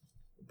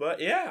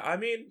 But yeah, I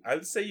mean, I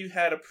would say you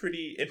had a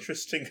pretty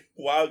interesting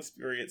WoW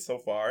experience so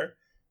far.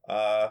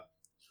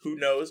 Who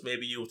knows?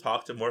 Maybe you'll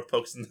talk to more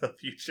folks in the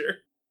future.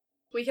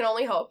 We can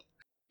only hope.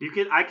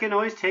 I can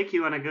always take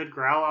you on a good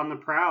growl on the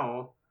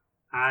prowl.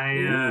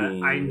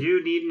 I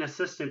do need an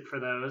assistant for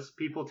those.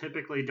 People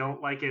typically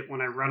don't like it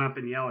when I run up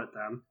and yell at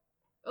them.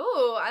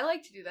 Ooh, I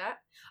like to do that.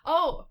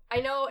 Oh,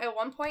 I know at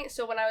one point,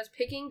 so when I was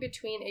picking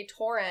between a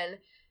Tauren,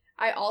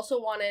 I also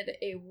wanted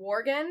a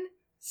Worgen,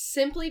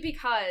 simply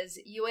because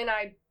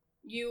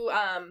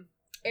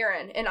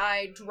Aaron and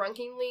I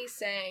drunkenly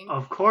sang,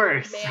 of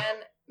course,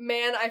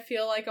 man, I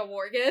feel like a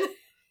Worgen.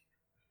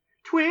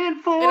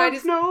 Twin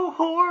forms, no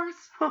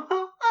horse.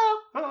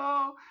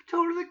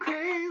 Totally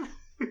crazy.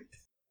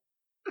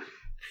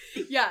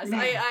 Yes,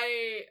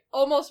 I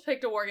almost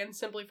picked a Worgen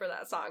simply for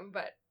that song,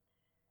 but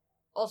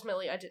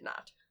ultimately I did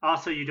not.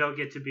 Also, you don't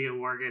get to be a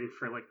Worgen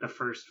for like the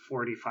first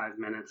 45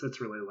 minutes.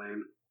 It's really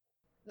lame.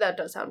 That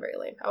does sound very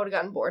lame. I would have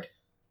gotten bored.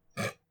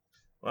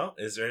 Well,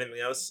 is there anything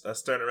else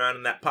starting around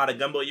in that pot of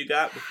gumbo you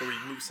got before we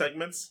move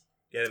segments?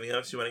 Got anything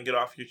else you want to get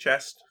off your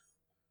chest?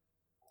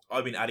 Oh,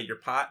 I mean, out of your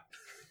pot?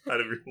 Out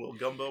of your little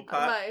gumbo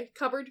pot? My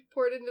cupboard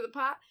poured into the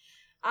pot.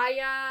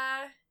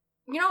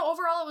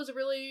 Overall it was a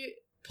really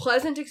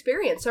pleasant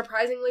experience.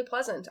 Surprisingly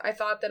pleasant. I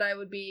thought that I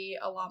would be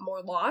a lot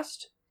more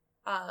lost.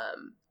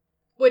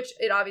 Which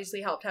it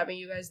obviously helped having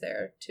you guys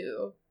there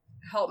to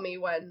help me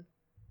when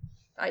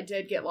I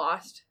did get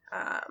lost.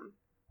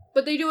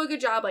 But they do a good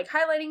job, like,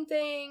 highlighting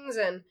things,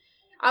 and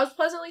I was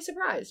pleasantly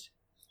surprised.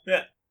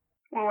 Yeah.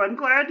 Well, I'm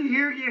glad to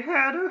hear you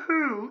had a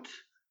hoot.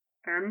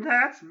 And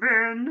that's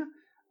been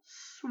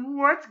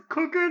Sweat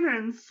Cooking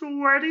and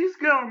Sweaty's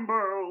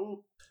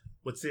Gumbo.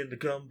 What's in the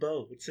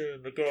gumbo? What's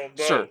in the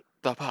gumbo? Stir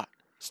the pot.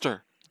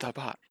 Stir the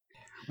pot.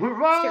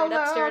 We're all Stir it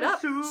up, stir it out up.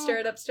 of soup. Stir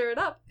it up, stir it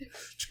up.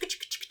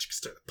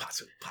 Stir the pot,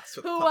 stir the pot,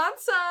 stir the Who pot.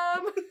 wants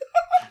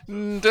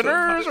some?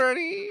 Dinner's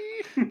ready.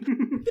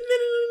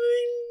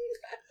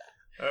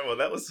 Alright, well,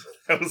 that was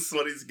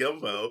Sweaty's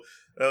Gumbo.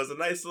 That was a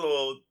nice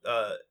little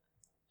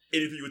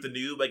interview with the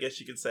noob, I guess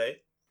you could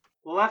say.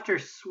 Well, after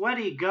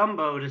Sweaty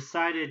Gumbo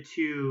decided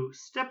to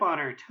step on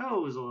her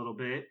toes a little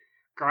bit,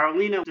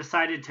 Growlina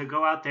decided to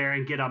go out there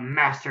and get a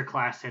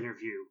masterclass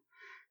interview.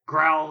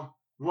 Growl,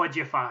 what'd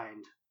you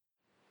find?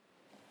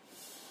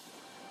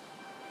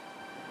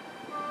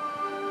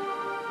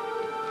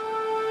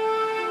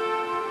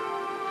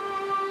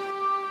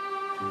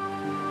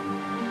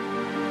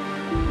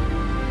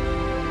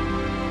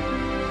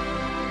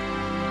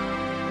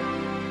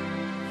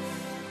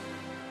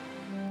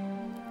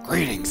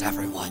 Greetings,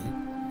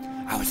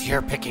 everyone. I was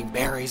here picking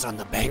berries on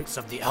the banks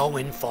of the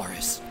Elwyn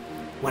Forest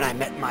when I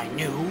met my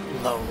new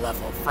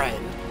low-level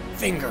friend,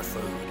 Finger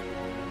Food.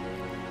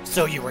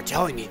 So you were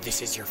telling me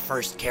this is your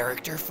first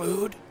character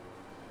food?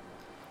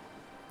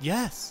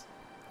 Yes.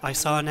 I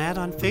saw an ad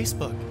on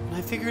Facebook, and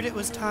I figured it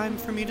was time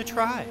for me to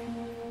try.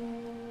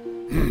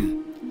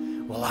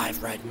 Well,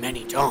 I've read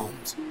many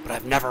tomes, but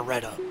I've never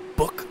read a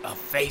Book of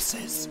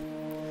Faces.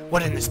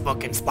 What in this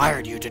book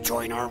inspired you to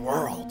join our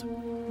world?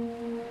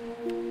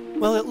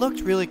 Well, it looked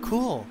really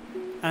cool,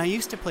 and I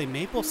used to play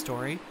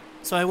MapleStory,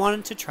 so I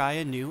wanted to try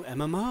a new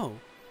MMO.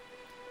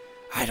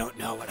 I don't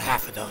know what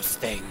half of those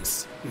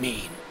things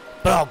mean,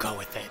 but I'll go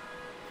with it.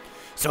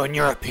 So in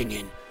your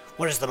opinion,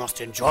 what is the most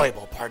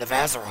enjoyable part of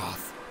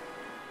Azeroth?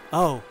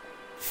 Oh,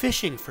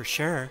 fishing for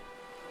sure.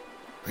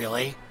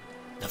 Really?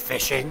 The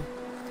fishing?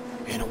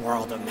 In a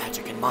world of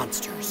magic and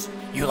monsters,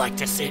 you like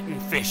to sit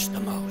and fish the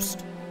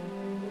most.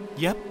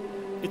 Yep,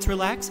 it's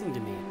relaxing to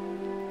me.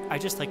 I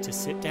just like to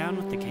sit down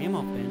with the game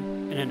open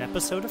in an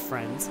episode of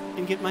Friends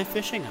and get my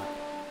fishing up.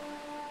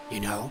 You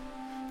know,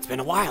 it's been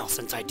a while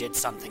since I did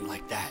something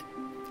like that.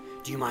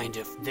 Do you mind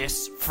if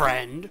this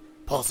friend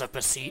pulls up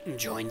a seat and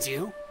joins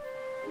you?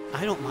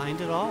 I don't mind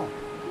at all.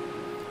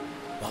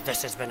 Well,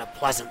 this has been a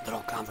pleasant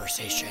little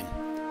conversation.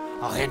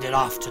 I'll hand it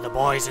off to the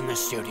boys in the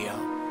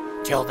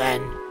studio. Till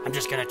then, I'm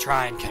just gonna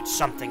try and catch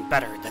something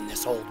better than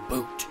this old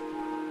boot.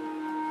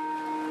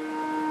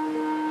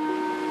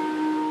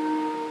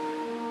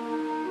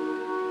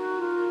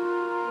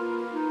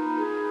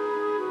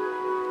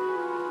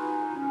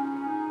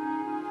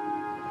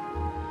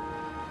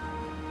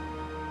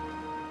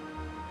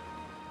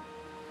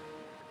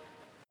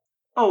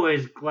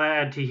 Always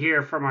glad to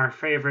hear from our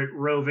favorite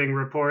roving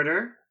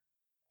reporter.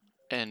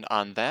 And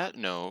on that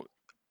note,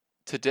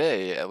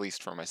 today, at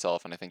least for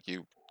myself, and I think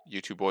you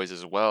two boys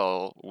as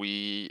well,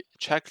 we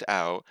checked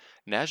out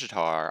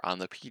Nazjatar on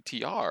the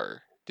PTR.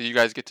 Did you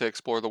guys get to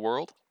explore the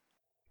world?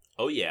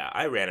 Oh yeah,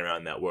 I ran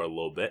around that world a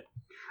little bit.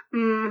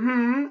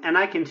 And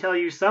I can tell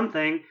you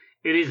something.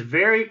 It is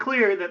very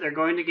clear that they're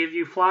going to give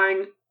you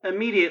flying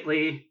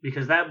immediately,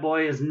 because that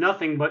boy is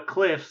nothing but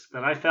cliffs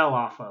that I fell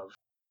off of.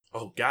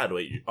 Oh god,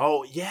 wait.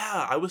 Oh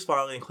yeah, I was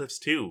following cliffs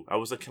too. I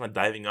was like kind of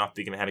diving off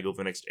thinking I had to go to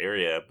the next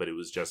area, but it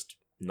was just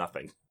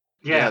nothing.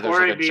 Yeah, there's or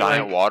like it'd a be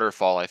giant like,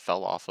 waterfall I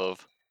fell off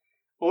of.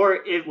 or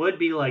it would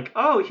be like,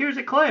 oh, here's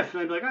a cliff.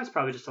 And I'd be like, oh, it's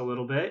probably just a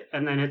little bit.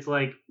 And then it's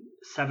like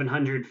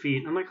 700 feet.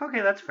 And I'm like,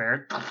 okay, that's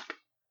fair.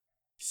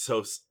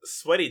 So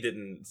Sweaty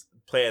didn't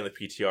play on the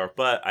PTR,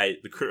 but I'm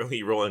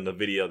currently rolling a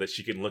video that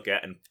she can look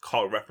at and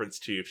call reference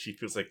to if she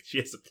feels like she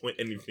has to point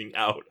anything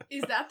out.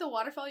 Is that the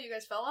waterfall you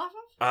guys fell off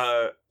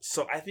of?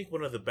 So I think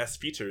one of the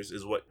best features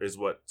is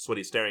what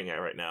Sweaty's staring at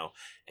right now,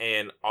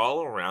 and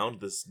all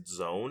around this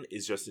zone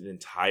is just an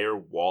entire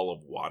wall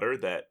of water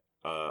that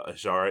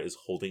Azshara is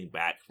holding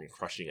back from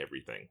crushing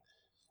everything.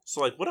 So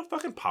like, what a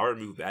fucking power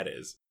move that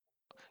is.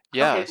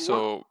 Yeah, Okay,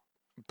 so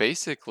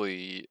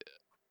basically,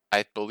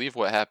 I believe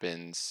what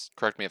happens,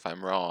 correct me if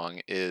I'm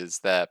wrong, is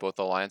that both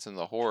the Alliance and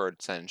the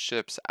Horde send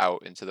ships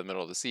out into the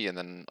middle of the sea, and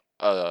then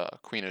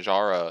Queen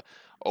Azshara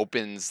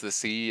opens the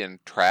sea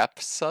and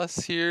traps us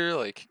here,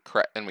 like,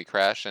 and we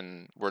crash,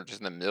 and we're just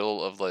in the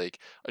middle of, like,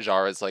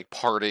 Azshara's, like,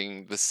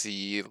 parting the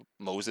sea,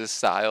 Moses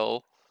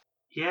style.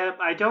 Yeah,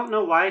 I don't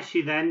know why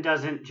she then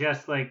doesn't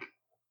just, like,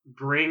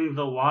 bring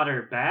the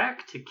water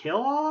back to kill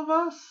all of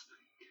us.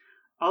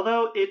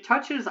 Although it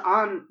touches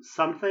on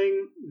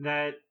something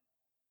that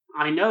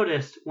I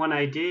noticed when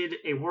I did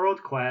a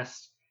world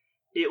quest.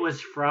 It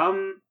was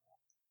from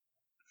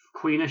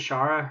Queen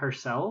Azshara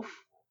herself.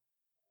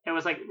 It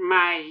was like,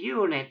 my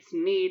units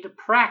need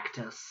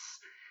practice.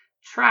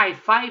 Try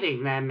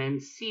fighting them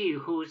and see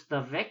who's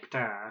the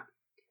victor.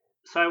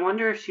 So I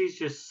wonder if she's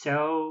just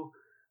so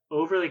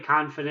overly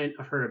confident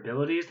of her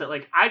abilities that,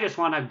 like, I just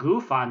want to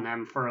goof on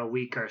them for a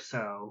week or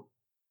so.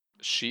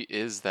 She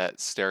is that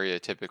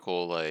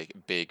stereotypical, like,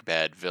 big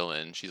bad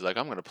villain. She's like,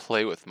 I'm gonna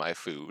play with my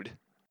food.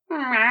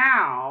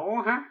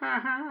 Meow.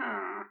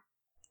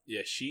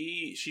 Yeah,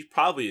 she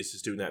probably is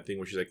just doing that thing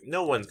where she's like,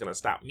 no one's gonna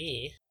stop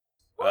me.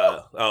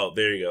 Oh,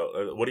 there you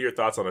go. What are your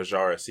thoughts on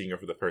Azshara seeing her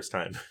for the first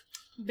time?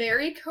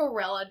 Very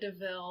Corella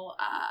DeVille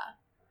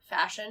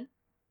fashion.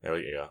 There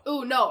you go.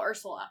 Ooh, no,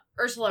 Ursula.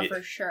 Ursula Yeah.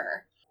 for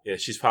sure. Yeah,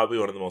 she's probably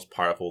one of the most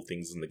powerful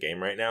things in the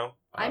game right now.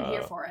 I'm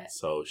here for it.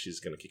 So she's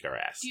gonna kick our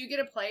ass. Do you get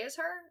to play as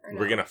her? Or no?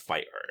 We're gonna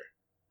fight her.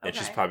 And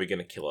she's Okay. probably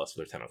gonna kill us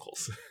with her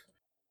tentacles.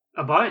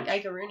 A bunch.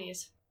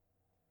 Ikarunis.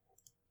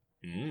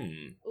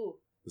 Mmm. Ooh.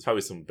 There's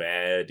probably some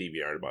bad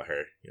DeviantArt about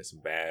her.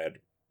 Some bad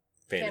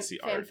fantasy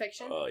fan art.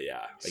 fiction? Oh yeah,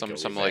 I can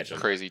Some only like imagine.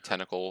 crazy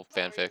tentacle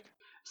fanfic.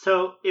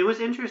 So it was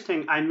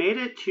interesting. I made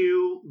it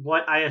to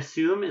what I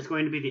assume is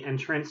going to be the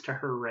entrance to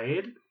her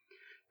raid,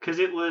 because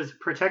it was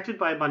protected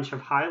by a bunch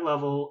of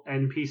high-level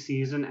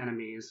NPCs and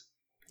enemies.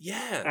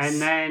 Yes.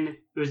 And then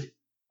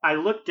I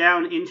looked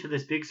down into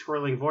this big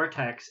swirling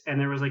vortex, and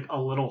there was like a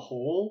little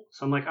hole.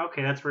 So I'm like,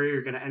 okay, that's where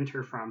you're going to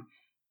enter from.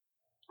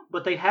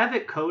 But they have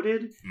it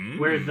coded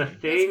where the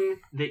thing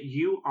that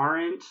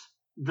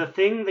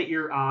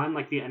you're on,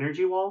 like the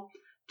energy wall,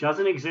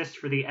 doesn't exist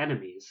for the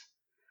enemies.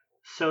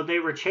 So they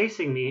were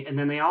chasing me, and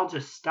then they all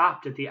just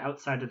stopped at the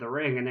outside of the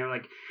ring, and they were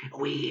like,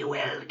 "We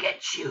will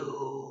get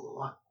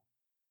you."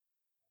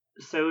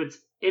 So it's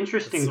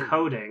interesting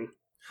coding.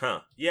 Huh.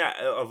 Yeah,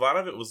 a lot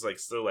of it was like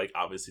still like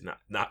obviously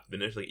not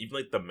finished. Like even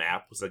like the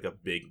map was like a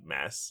big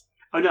mess.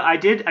 Oh no, I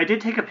did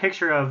take a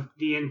picture of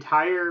the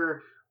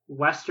entire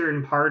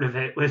western part of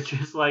it was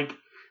just like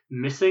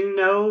missing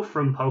no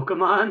from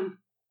Pokemon.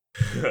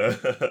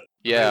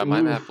 Yeah, my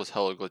Oof. map was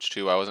hella glitched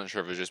too. I wasn't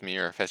sure if it was just me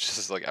or if it's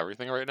just like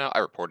everything right now. I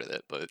reported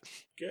it, but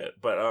Good,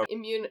 but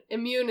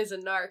Immune is a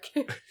narc.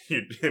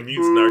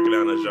 Immune's narking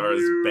on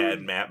Azara's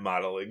bad map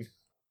modeling.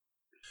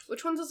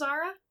 Which one's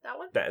Azara? That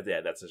one?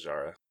 That's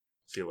Azara.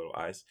 See little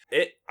eyes.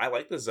 I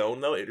like the zone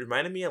though. It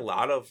reminded me a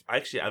lot of.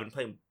 Actually, I've been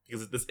playing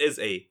because this is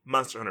a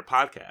Monster Hunter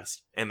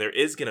podcast, and there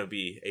is gonna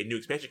be a new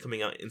expansion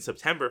coming out in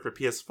September for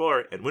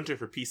PS4 and winter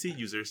for PC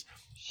users.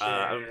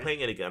 I've been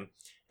playing it again,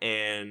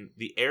 and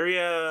the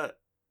area,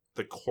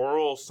 the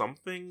coral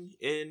something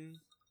in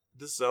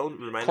the zone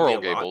reminded Coral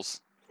me a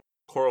Gables.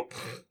 lot.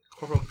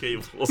 Coral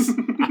Gables.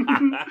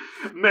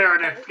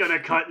 Meredith's gonna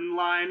cut in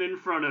line in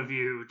front of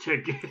you to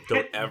get.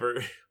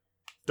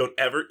 Don't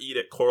ever eat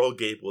at Coral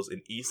Gables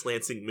in East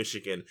Lansing,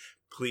 Michigan.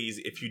 Please,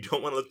 if you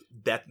don't want to look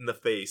death in the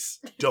face,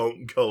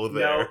 don't go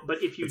there. No,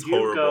 but if you It's do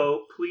horrible.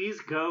 go, please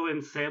go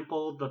and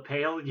sample the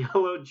pale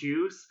yellow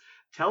juice.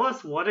 Tell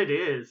us what it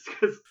is,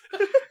 because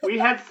we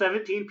had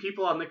 17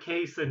 people on the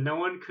case and no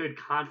one could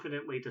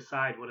confidently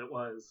decide what it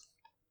was.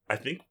 I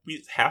think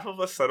half of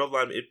us settled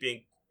on it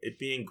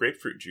being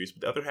grapefruit juice, but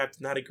the other half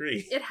did not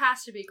agree. It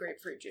has to be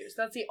grapefruit juice.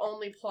 That's the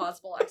only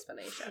plausible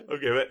explanation.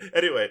 Okay, but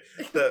anyway,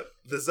 the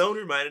zone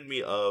reminded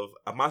me of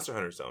a Monster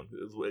Hunter zone.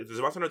 There's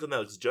a Monster Hunter zone that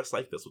looks just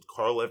like this with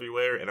Carl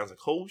everywhere, and I was like,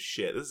 "Oh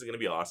shit, this is gonna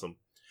be awesome!"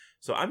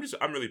 So I'm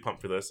really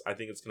pumped for this. I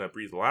think it's gonna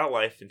breathe a lot of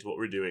life into what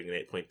we're doing in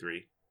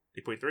 8.3.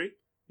 8.3?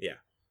 Yeah.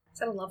 Is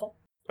that a level?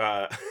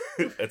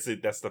 That's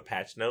it. That's the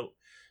patch note.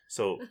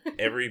 So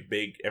every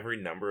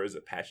number is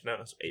a patch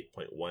note. So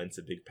 8.1 is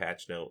a big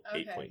patch note.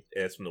 Okay. And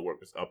that's when the work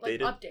was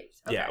updated. Like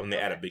updates. Okay, Yeah, when they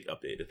add a big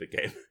update to the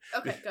game.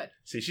 Okay, good.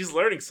 See, she's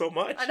learning so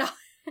much. I know.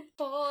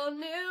 Whole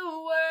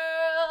new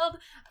world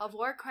of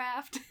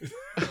Warcraft.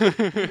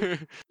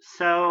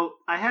 So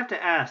I have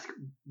to ask,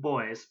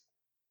 boys,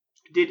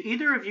 did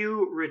either of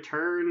you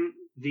return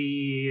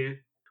the?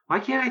 Why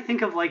can't I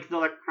think of like the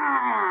like?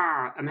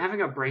 I'm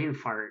having a brain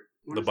fart.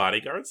 What The is-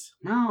 bodyguards?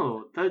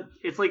 No,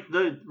 it's like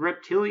the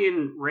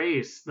reptilian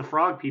race, the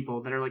frog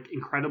people that are like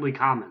incredibly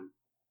common.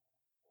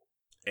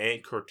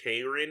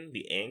 Ankortarin?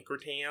 The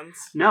Ankortans?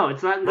 No,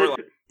 it's not.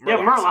 Murloc- Yeah,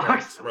 Murlocs.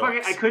 Murlocs.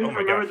 Murlocs. I couldn't Oh my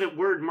remember gosh. the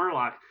word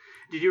Murloc.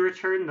 Did you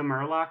return the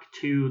Murloc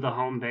to the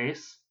home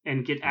base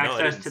and get No, I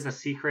access didn't. to the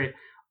secret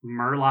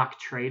Murloc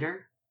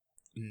trader?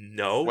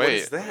 No, what Wait,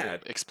 is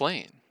that?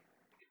 explain.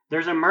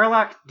 There's a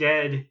Murloc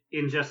dead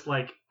in just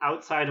like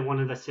outside of one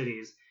of the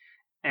cities,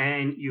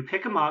 and you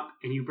pick him up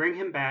and you bring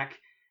him back,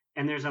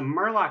 and there's a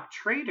Murloc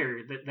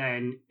trader that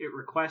then it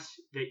requests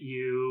that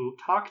you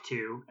talk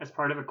to as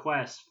part of a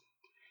quest.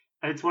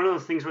 And it's one of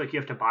those things where like you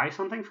have to buy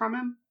something from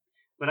him,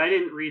 but I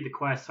didn't read the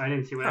quest, so I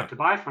didn't see what I have to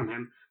buy from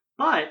him.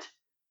 But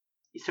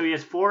so he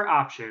has 4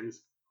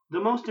 options. The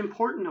most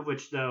important of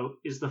which, though,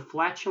 is the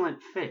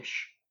flatulent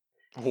fish.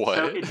 What?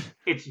 So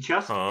it's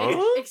just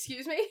Huh?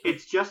 Excuse me?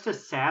 it's just a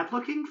sad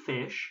looking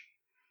fish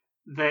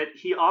that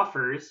he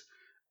offers.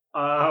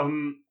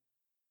 The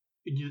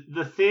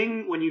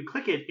thing when you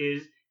click it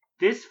is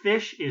this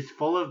fish is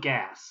full of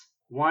gas.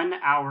 1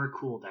 hour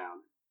cooldown.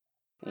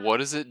 What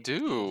does it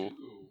do?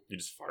 You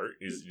just fart?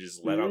 You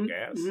just let out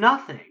gas?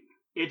 Nothing.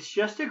 It's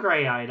just a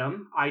gray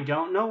item. I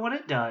don't know what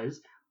it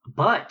does,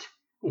 but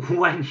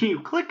when you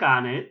click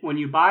on it, when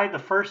you buy the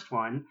first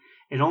one,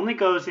 it only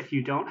goes if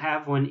you don't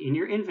have one in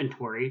your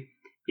inventory.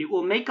 It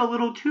will make a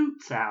little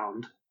toot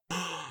sound.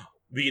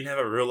 We can have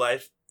a real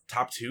life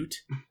top toot?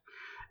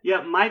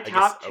 Yeah, my guess-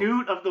 top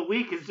toot of the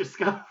week is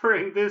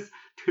discovering this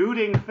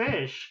tooting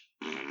fish.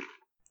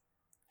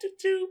 Toot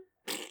toot.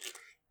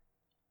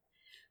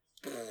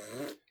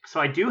 So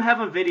I do have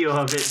a video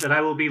of it that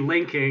I will be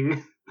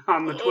linking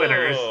on the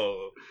Twitters.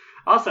 Oh,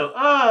 Also,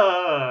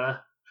 that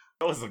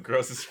was the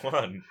grossest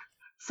one.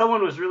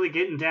 someone was really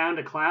getting down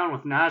to clown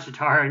with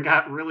Najatar and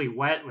got really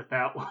wet with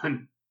that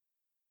one.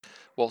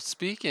 Well,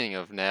 speaking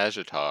of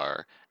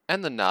Najatar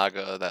and the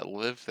Naga that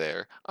live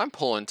there, I'm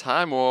pulling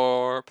Time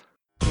Warp.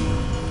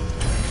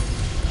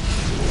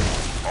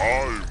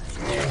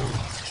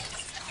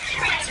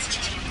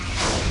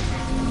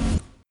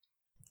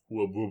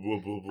 Whoop, whoop,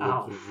 whoop, whoop,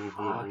 Oh, whoop, whoop, whoop,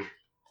 fuck. whoop.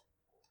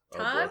 Oh,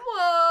 Time boy.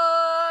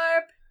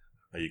 warp!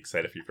 Are you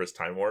excited for your first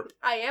time warp?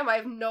 I am. I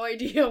have no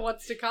idea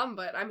what's to come,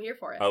 but I'm here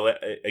for it.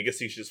 I guess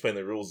you should explain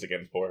the rules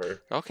again for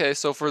her. Okay,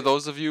 so for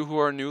those of you who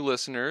are new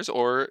listeners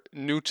or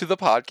new to the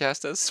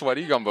podcast, as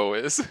Sweaty Gumbo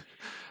is,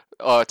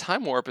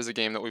 Time Warp is a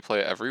game that we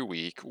play every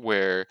week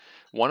where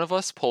one of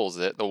us pulls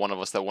it, the one of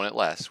us that won it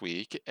last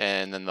week,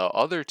 and then the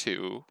other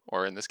two,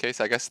 or in this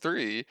case, I guess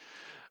 3,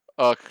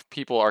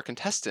 people are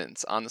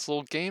contestants on this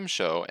little game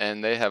show,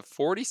 and they have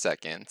 40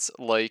 seconds,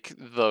 like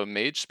the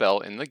mage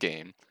spell in the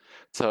game,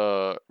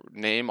 to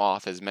name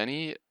off as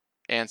many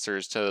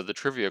answers to the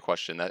trivia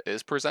question that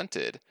is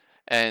presented.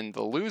 And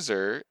the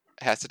loser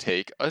has to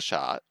take a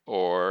shot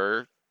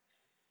or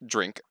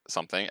drink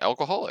something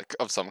alcoholic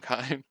of some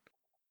kind.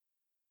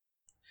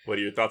 What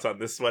are your thoughts on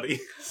this, Sweaty?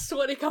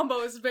 Sweaty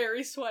Combo is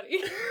very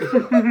sweaty.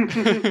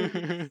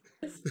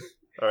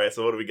 Alright,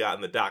 so what do we got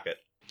in the docket?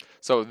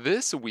 So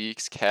this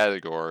week's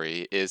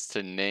category is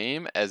to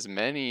name as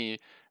many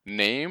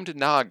named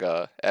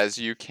Naga as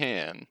you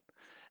can.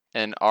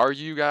 And are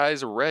you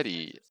guys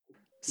ready?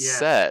 Yes.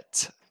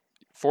 Set.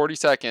 40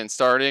 seconds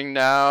starting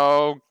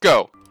now.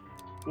 Go.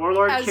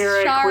 Warlord As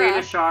Kira,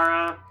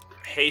 Shara.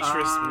 Queen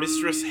Ashara.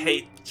 Mistress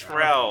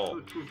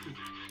Hatrell.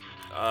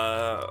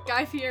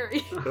 Guy Fieri.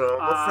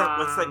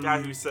 What's that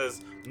guy who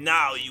says,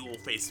 "Now you will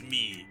face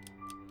me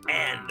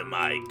and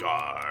my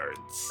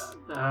guards"?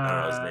 I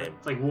don't know his name.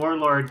 It's like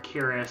Warlord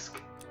Kirisk.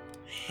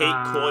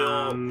 Hate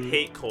Coil,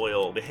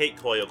 the Hate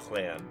Coil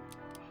clan.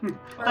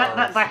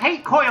 The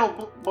Hate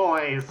Coil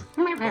boys.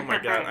 Oh my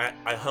god,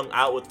 I hung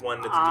out with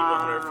one that's a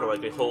Demon Hunter for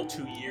like a whole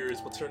 2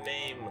 years. What's her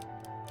name?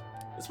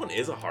 This one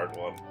is a hard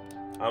one.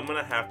 I'm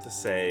gonna have to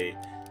say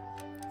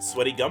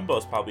Sweaty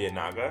Gumbo's probably a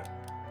Naga.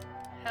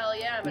 Hell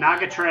yeah. I'm a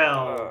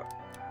Nagatrell.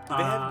 Do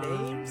they have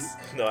names?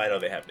 No, I know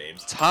they have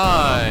names.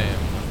 Time.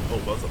 Oh,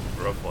 that's a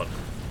rough one.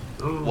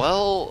 Ooh.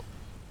 Well,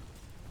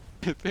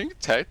 I think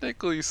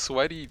technically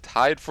Sweaty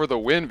tied for the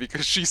win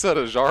because she said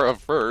Ajara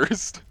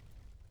first.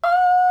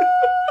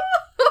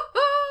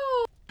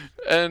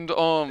 And,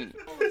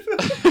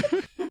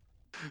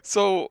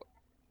 so,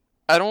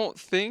 I don't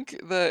think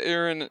that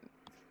Aaron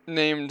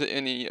named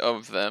any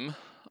of them.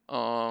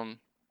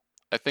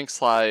 I think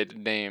Slide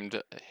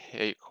named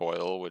Hate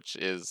Coil, which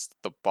is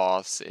the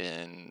boss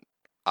in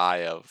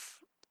Eye of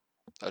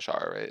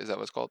Ashara, right? Is that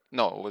what it's called?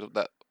 No, what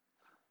that?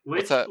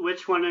 What's that?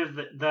 Which one is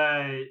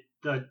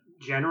the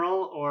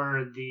general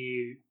or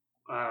the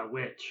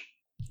witch?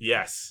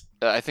 Yes.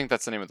 I think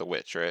that's the name of the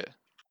witch, right?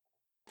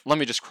 Let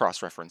me just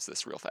cross-reference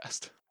this real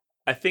fast.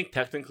 I think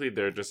technically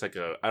they're just like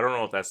I don't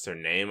know if that's their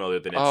name other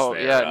than it's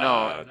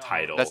their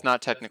title. That's not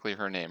technically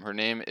her name. Her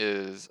name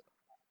is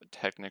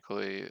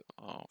technically...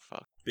 Oh,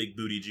 fuck. Big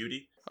Booty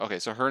Judy? Okay,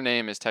 so her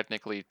name is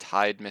technically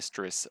Tide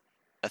Mistress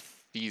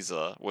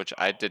Athesa, which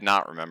I did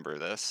not remember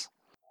this.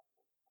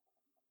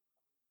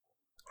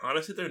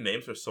 Honestly, their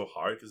names are so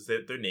hard because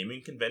their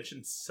naming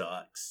convention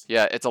sucks.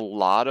 Yeah, it's a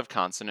lot of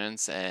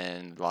consonants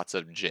and lots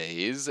of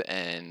J's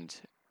and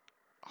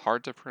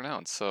hard to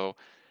pronounce. So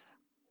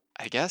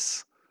I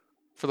guess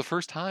for the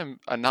first time,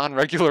 a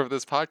non-regular of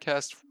this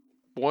podcast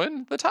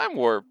won the Time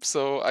Warp.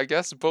 So I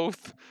guess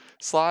both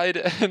Slide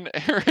and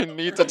Aaron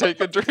need to take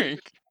a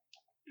drink.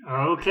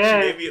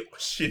 Okay.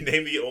 She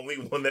named the only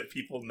one that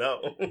people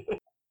know.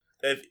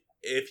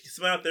 If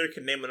someone out there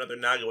can name another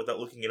Naga without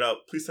looking it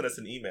up, please send us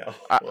an email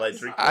while I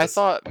drink this. I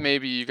thought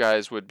maybe you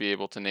guys would be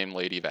able to name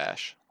Lady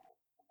Vash.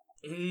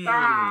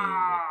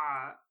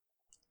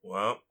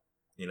 Well,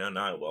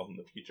 now I will in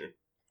the future.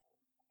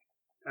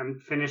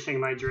 I'm finishing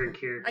my drink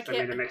here. I So I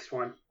can't- need a mixed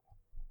one.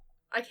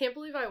 I can't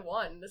believe I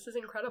won. This is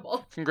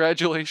incredible.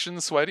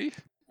 Congratulations, Sweaty. That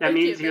Thank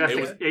means you, you have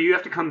thank to you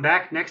have to come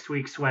back next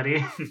week,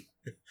 Sweaty.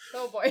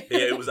 Oh boy. Yeah,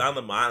 it was on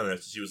the monitor,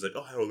 so she was like,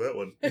 "Oh, I know that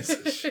one."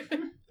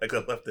 I could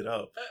have left it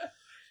up.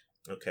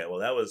 Okay, well,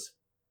 that was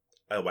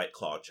a White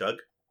Claw chug.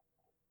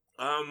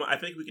 I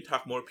think we can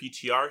talk more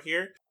PTR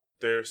here.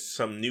 There's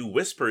some new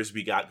whispers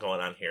we got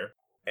going on here,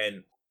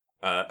 and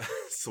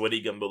Sweaty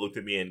Gumbo looked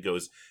at me and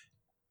goes,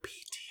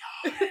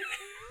 "PTR."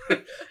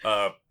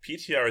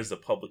 PTR is a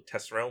public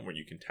test realm where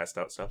you can test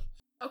out stuff.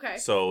 Okay.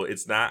 So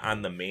it's not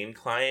on the main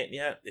client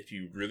yet. If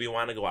you really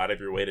want to go out of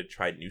your way to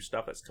try new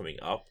stuff that's coming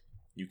up,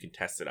 you can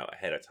test it out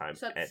ahead of time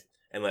So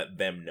and let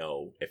them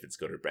know if it's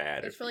good or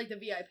bad. It's for like the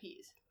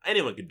VIPs.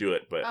 Anyone can do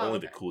it, but Oh, only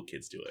okay. the cool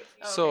kids do it.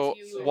 Oh, So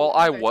okay, so you- while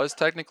I okay. was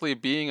technically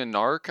being a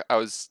narc, I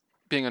was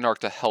being a narc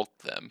to help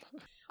them.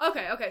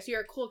 Okay, so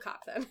you're a cool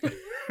cop then.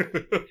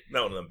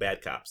 Not one of them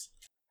bad cops.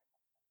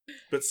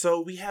 But so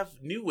we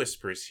have new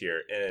whispers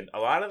here, and a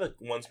lot of the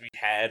ones we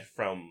had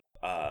from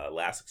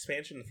last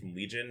expansion, from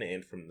Legion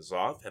and from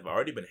Zoth, have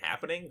already been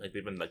happening. Like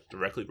they've been like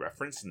directly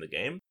referenced in the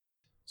game.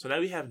 So now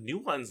we have new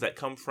ones that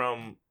come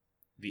from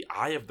the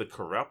Eye of the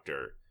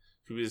Corruptor,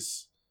 who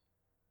is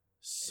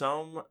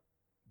some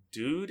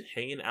dude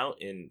hanging out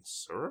in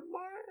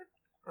Suramar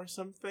or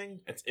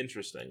something. It's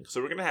interesting.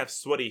 So we're gonna have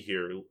Sweaty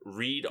here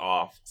read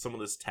off some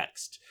of this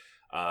text.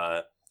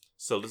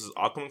 So this is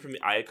all coming from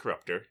the Eye of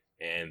Corruptor,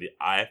 and the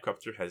Eye of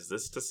Corruptor has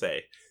this to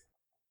say.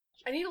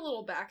 I need a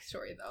little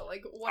backstory though.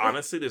 Like what?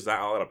 Honestly, there's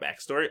not a lot of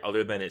backstory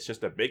other than it's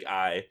just a big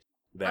eye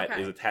that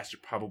is attached to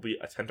probably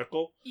a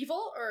tentacle.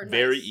 Evil or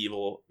Very nice?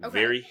 evil, Okay.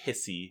 very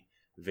hissy,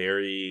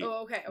 very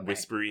okay.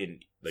 whispery,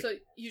 and like So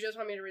you just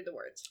want me to read the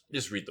words?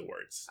 just read the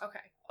words. Okay.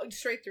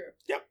 Straight through.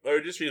 Yep, or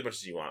just read as much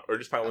as you want, or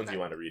just find ones Okay. you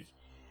want to read.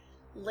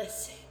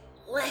 Listen,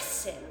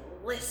 listen,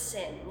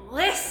 listen,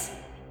 listen.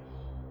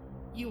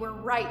 You were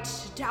right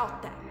to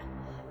doubt them.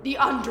 The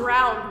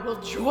undrowned will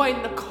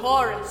join the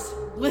chorus.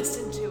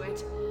 Listen to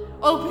it.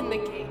 Open the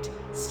gate.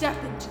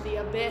 Step into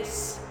the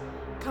abyss.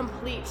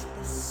 Complete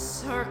the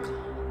circle.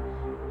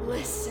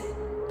 Listen.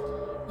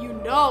 You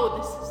know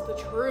this is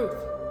the truth.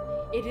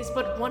 It is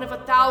but one of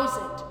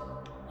 1,000.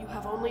 You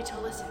have only to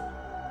listen.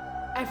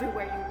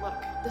 Everywhere you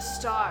look, the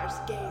stars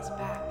gaze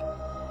back.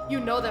 You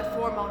know their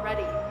form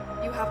already.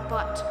 You have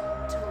but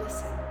to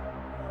listen.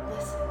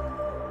 Listen.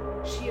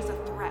 She is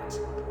a threat.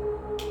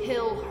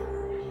 Kill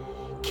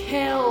her.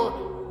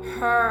 Kill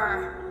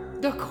her.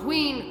 The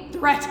queen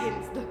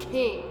threatens the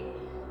king.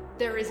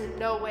 There is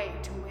no way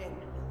to win.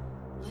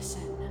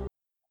 Listen.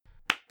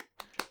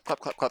 Clap,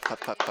 clap, clap, clap,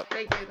 clap, clap.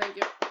 Thank you, thank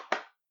you.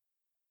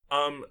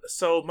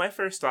 So my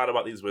first thought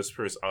about these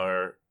whispers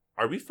are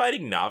we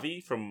fighting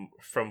Navi from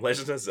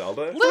Legend of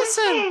Zelda?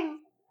 Listen!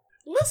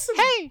 Listen!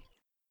 Hey!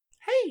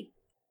 Hey!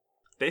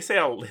 They say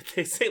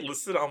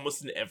listen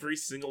almost in every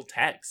single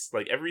text.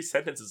 Like, every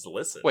sentence is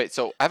listen. Wait,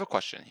 so I have a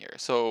question here.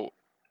 So,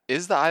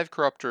 is the Hive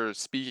Corruptor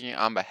speaking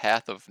on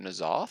behalf of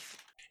N'Zoth?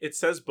 It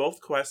says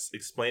both quests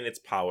explain its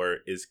power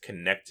is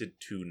connected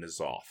to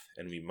N'Zoth,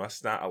 and we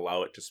must not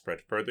allow it to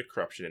spread further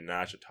corruption in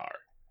Nazjatar.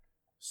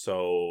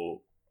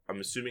 So, I'm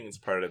assuming it's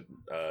part of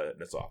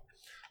N'Zoth.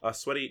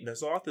 Sweaty,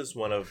 N'Zoth is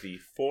one of the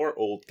 4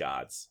 old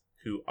gods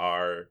who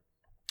are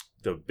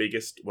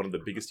one of the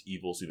biggest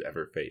evils we've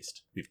ever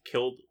faced. We've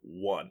killed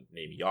one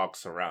named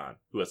Yogg-Saron,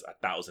 who has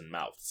 1,000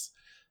 mouths.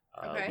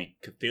 Okay.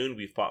 Cthulhu,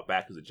 we fought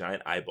back with a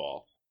giant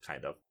eyeball,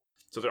 kind of.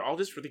 So they're all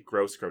just really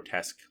gross,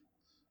 grotesque,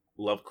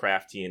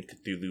 Lovecraftian,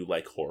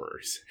 Cthulhu-like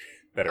horrors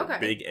that are Okay.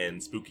 big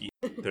and spooky.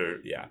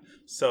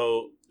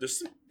 So there's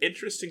some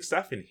interesting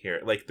stuff in here.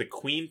 Like, the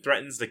queen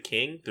threatens the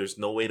king. There's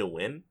no way to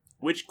win.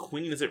 Which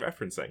queen is it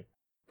referencing?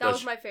 That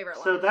was my favorite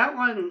one. So that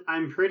one,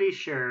 I'm pretty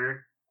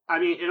sure. I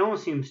mean, it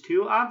almost seems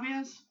too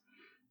obvious,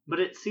 but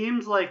it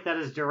seems like that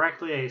is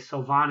directly a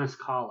Sylvanas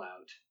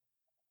call-out.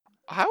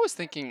 I was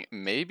thinking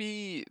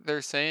maybe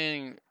they're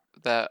saying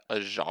that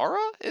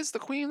Ajara is the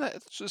queen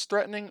that's just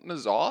threatening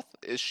N'Zoth.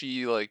 Is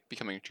she, like,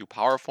 becoming too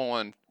powerful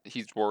and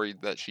he's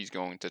worried that she's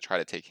going to try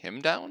to take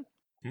him down?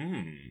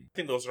 I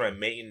think those are my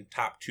main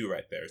top 2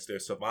 right there. So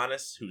there's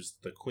Sylvanas, who's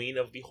the queen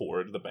of the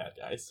Horde, the bad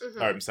guys. Mhm.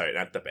 Or, I'm sorry,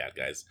 not the bad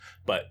guys,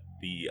 but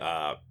the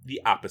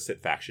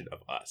opposite faction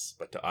of us.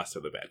 But to us are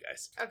the bad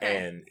guys. Okay.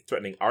 And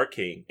threatening our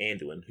king,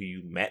 Anduin, who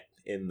you met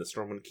in the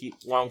Stormwind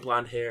Keep. Long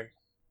blonde hair.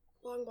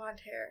 Long blonde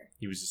hair.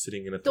 He was just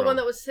sitting in a The throne. one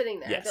that was sitting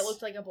there Yes. that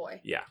looked like a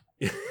boy. Yeah.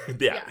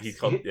 Yes. They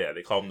call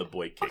him the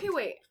boy king. Okay,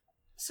 wait.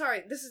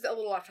 Sorry, this is a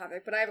little off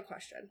topic, but I have a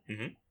question.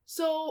 Mhm.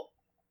 So,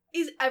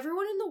 is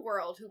everyone in the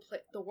world who play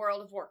the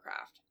World of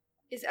Warcraft,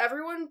 is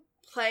everyone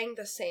playing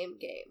the same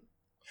game?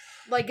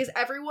 Like, is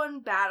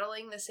everyone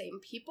battling the same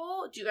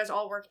people? Do you guys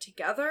all work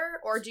together?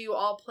 Or do you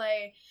all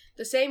play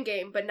the same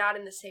game, but not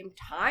in the same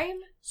time?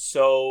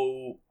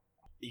 So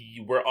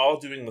we're all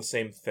doing the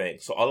same thing.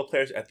 So all the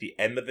players at the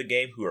end of the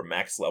game who are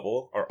max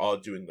level are all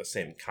doing the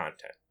same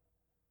content.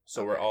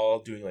 So we're Okay. all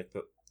doing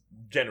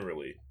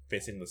generally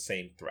facing the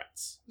same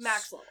threats.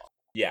 Max level.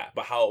 Yeah,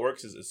 but how it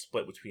works is it's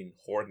split between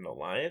Horde and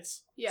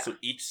Alliance. Yeah. So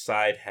each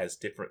side has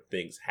different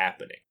things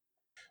happening.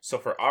 So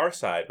for our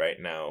side right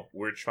now,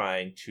 we're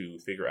trying to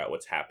figure out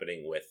what's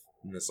happening with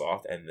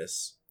N'Zoth and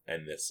this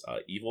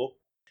evil.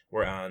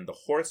 We're on the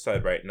Horde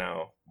side right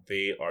now.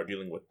 They are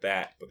dealing with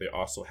that, but they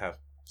also have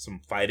some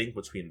fighting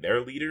between their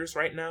leaders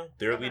right now.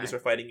 Their Okay. leaders are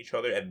fighting each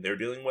other, and they're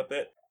dealing with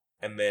it.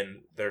 And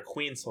then their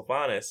queen,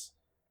 Sylvanas,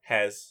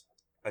 has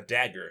a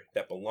dagger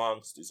that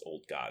belongs to these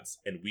old gods,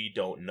 and we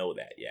don't know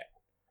that yet.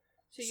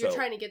 So you're So-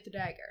 trying to get the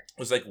dagger.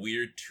 There's like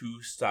weird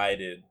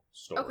two-sided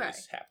stories Okay.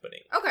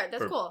 happening. Okay,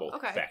 that's for cool. both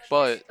Okay. factions.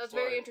 But That's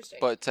very interesting.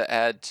 But to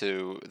add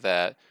to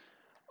that,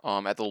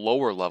 at the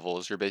lower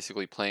levels, you're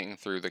basically playing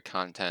through the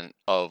content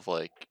of,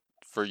 like,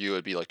 for you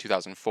it'd be like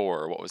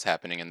 2004, what was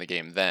happening in the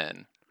game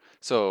then.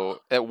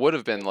 So it would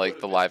have been like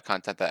the live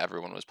content that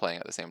everyone was playing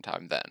at the same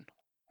time then.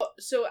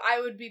 So I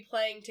would be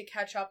playing to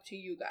catch up to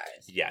you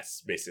guys.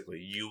 Yes, basically.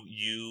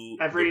 You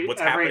Every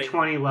what's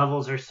 20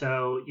 levels or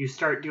so, you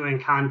start doing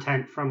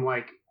content from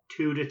like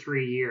 2 to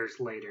 3 years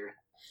later.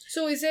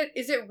 So is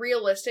it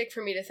realistic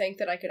for me to think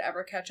that I could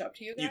ever catch up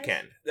to you guys? You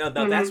can. Now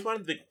that's one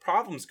of the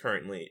problems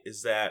currently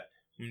is that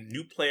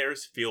new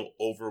players feel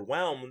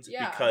overwhelmed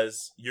Yeah.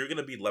 because you're going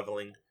to be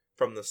leveling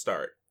from the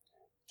start,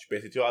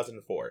 basically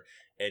 2004,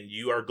 and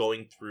you are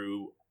going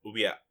through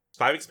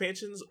 5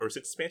 expansions or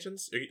 6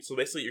 expansions. So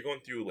basically, you're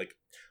going through like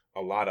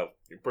a lot of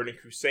Burning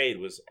Crusade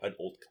was an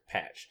old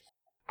patch.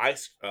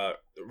 Wrath of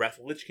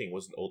the Lich King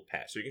was an old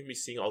patch. So you're going to be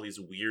seeing all these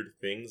weird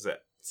things that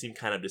seem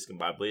kind of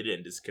discombobulated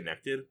and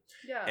disconnected.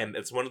 Yeah. And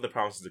it's one of the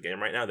problems of the game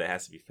right now that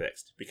has to be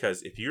fixed.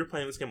 Because if you're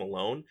playing this game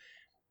alone,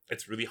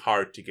 it's really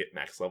hard to get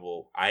max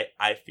level,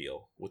 I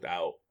feel,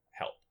 without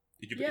help.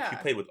 If you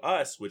played with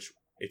us, which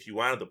if you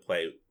wanted to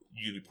play,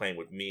 you'd be playing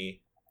with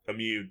me,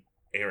 Amute,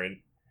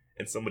 Aaron,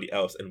 and somebody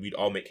else, and we'd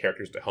all make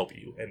characters to help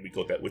you, and we'd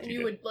go that with and you.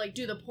 You would like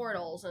do the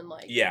portals and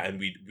like and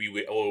we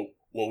would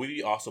we'd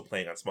be also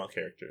playing on small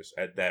characters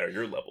that are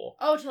your level.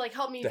 Oh, to like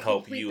help me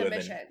complete you the and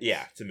mission. Then,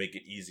 to make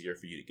it easier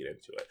for you to get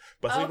into it.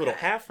 But some people don't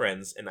have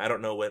friends, and I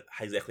don't know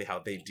exactly how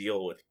they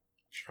deal with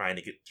trying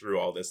to get through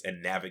all this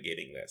and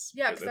navigating this.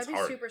 Yeah, because that'd be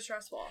hard. super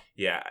stressful.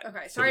 Yeah.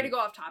 Okay, sorry to go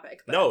off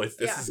topic. But no, this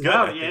is good.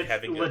 No, I think it's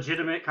having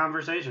legitimate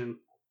conversation.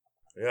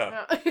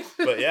 Yeah.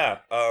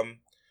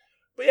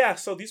 But yeah,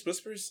 so these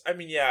whispers, I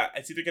mean,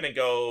 it's either gonna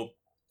go,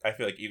 I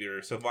feel like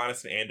either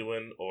Sylvanas and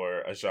Anduin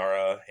or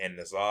Ajara and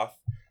N'Zoth.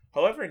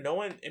 However,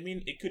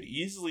 it could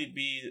easily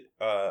be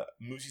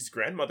Moosie's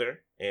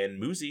grandmother and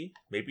Moosie.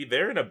 Maybe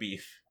they're in a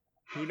beef.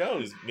 Who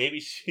knows? Maybe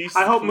she's...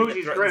 I hope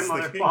Moosie's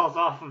grandmother falls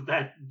off of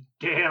that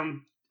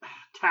damn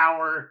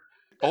tower.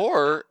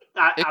 Or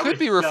it could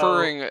be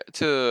referring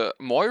to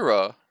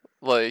Moira,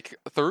 like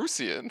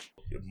Therusian.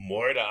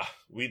 Moira.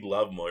 We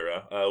love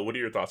Moira. What are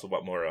your thoughts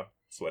about Moira,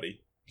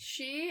 Sweaty?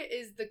 She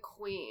is the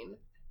queen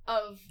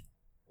of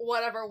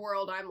whatever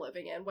world I'm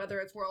living in, whether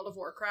it's World of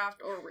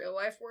Warcraft or real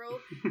life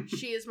world.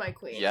 She is my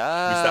queen.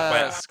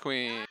 Yes,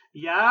 queen.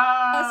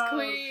 Yes,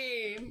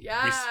 queen.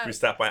 Yes. We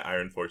stopped by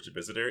Ironforge to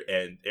visit her,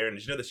 and Aaron,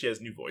 did you know that she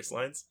has new voice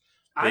lines?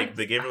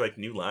 They gave her like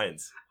new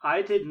lines.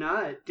 I did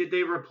not. Did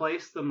they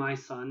replace the My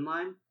Son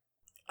line?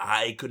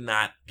 I could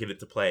not get it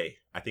to play.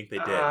 I think they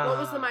did. What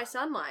was the My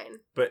Son line?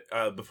 But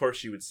before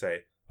she would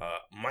say,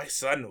 my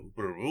son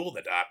will rule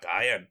the Dark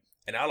Iron,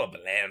 and all of the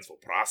lands will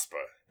prosper.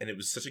 And it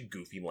was such a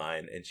goofy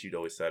line, and she'd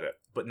always said it.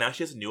 But now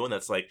she has a new one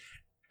that's like,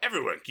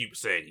 everyone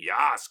keeps saying,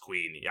 Yas,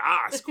 queen,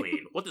 Yas,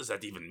 queen. What does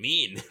that even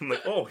mean? I'm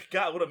like, oh,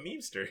 God, what a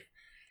memester.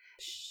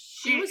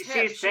 She's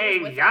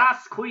saying,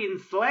 Yas, queen,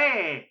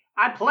 slay.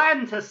 I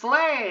plan to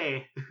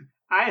slay.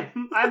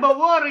 I'm a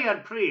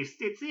warrior priest.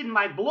 It's in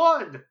my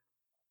blood.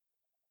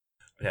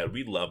 Yeah,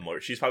 we love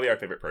Moira. She's probably our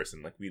favorite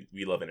person. Like, we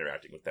love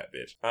interacting with that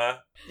bitch.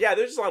 Yeah,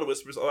 there's just a lot of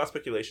whispers, a lot of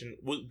speculation.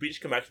 We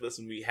just come back to this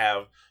when we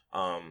have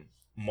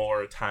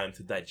more time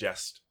to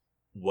digest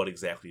what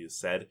exactly is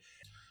said.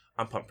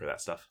 I'm pumped for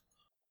that stuff.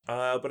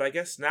 But I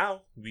guess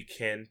now we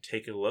can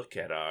take a look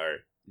at our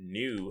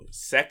new,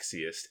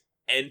 sexiest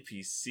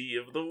NPC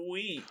of the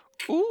week.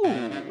 Ooh.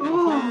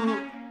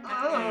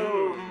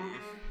 Oh.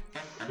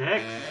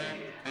 Sexy.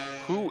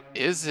 Who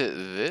is it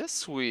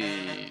this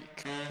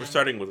week? We're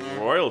starting with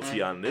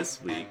royalty on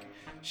this week.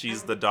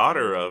 She's the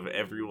daughter of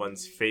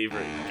everyone's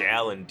favorite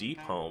gal in Deep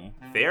Home,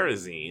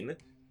 Therazine.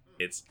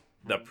 It's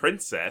the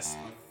princess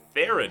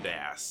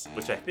Theradas,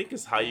 which I think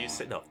is how you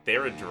say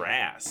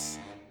Theradras.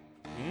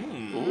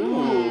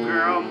 Ooh,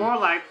 girl, more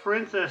like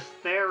Princess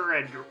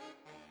Theradas.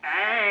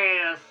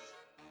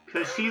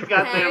 Cause she's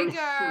got them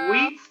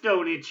sweet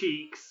stony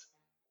cheeks.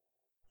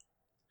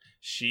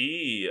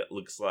 She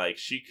looks like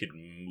she could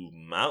move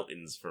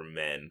mountains for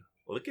men.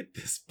 Look at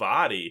this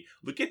body.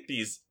 Look at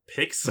these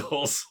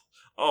pixels.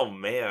 Oh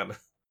man.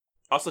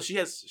 Also, she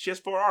has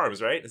 4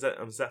 arms, right? Is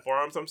that 4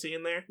 arms I'm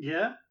seeing there?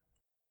 Yeah.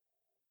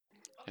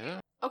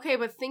 Yeah. Okay,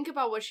 but think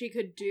about what she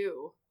could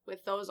do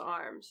with those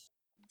arms.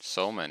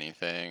 So many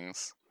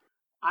things.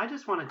 I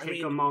just want to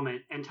take a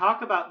moment and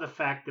talk about the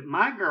fact that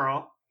my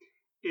girl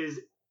is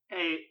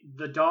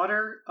the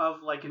daughter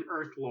of like an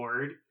Earth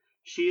Lord.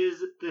 She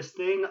is this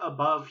thing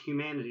above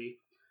humanity.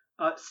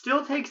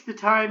 Still takes the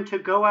time to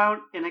go out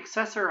and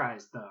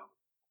accessorize,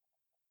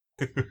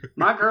 though.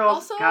 My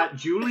girl's got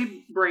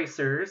Julie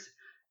bracers.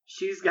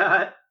 She's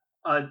got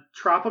a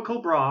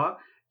tropical bra.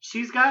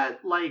 She's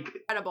got like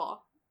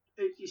incredible.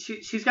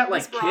 She's got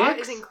like this bra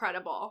kicks. Is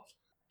incredible.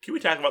 Can we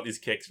talk about these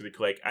kicks really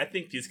quick? I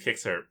think these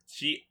kicks are...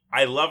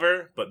 I love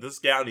her, but this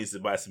gal needs to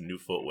buy some new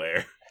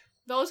footwear.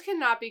 Those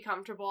cannot be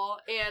comfortable.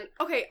 And,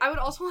 okay, I would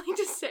also like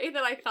to say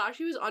that I thought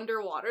she was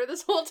underwater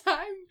this whole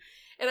time.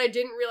 And I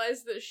didn't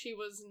realize that she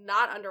was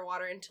not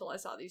underwater until I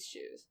saw these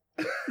shoes.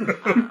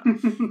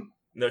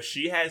 No,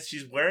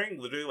 she's wearing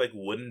literally like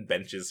wooden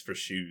benches for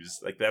shoes.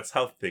 Like, that's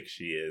how thick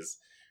she is.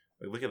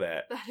 Like, look at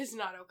that. That is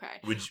not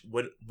okay.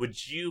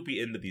 Would you be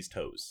into these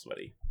toes,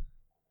 Sweaty?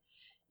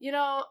 You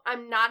know,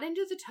 I'm not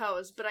into the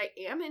toes, but I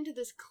am into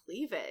this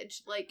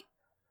cleavage. Like,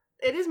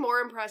 it is more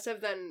impressive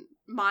than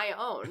my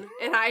own.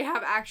 And I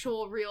have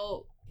actual,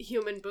 real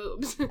human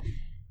boobs.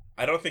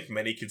 I don't think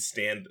many could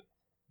stand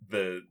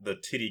the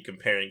titty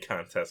comparing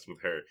contest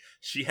with her.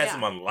 She has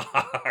them on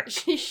lock.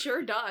 She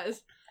sure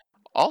does.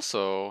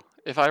 Also,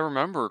 if I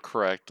remember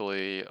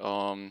correctly,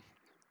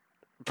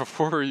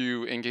 before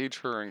you engage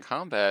her in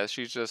combat,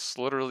 she's just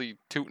literally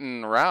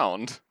tooting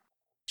around.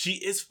 She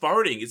is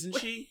farting, isn't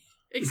she?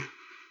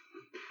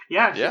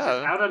 Yeah, she's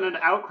out on an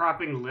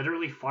outcropping,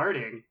 literally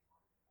farting.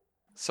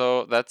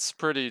 So that's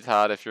pretty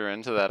Todd if you're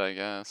into that, I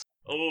guess.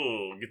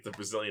 Oh, get the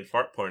Brazilian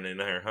fart porn in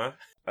there, huh?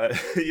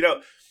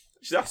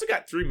 She's also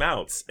got 3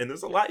 mouths, and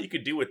there's a lot you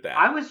could do with that.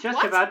 I was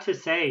just about to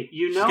say,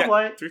 you know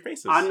what? 3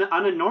 faces.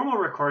 On a normal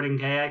recording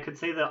day, I could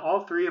say that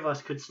all 3 of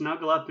us could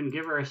snuggle up and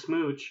give her a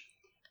smooch.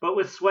 But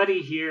with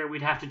Sweaty here,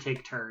 we'd have to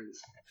take turns.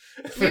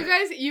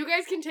 You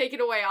guys can take it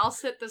away. I'll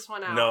sit this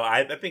one out. No,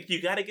 I think you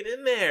got to get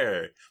in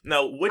there.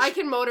 Now, which... I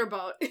can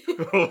motorboat.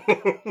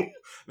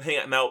 Hang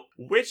on. Now,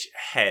 which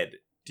head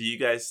do you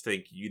guys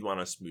think you'd want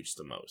to smooch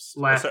the most?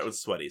 Left. Let's start with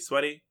Sweaty.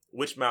 Sweaty,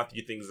 which mouth do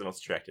you think is the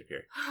most attractive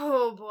here?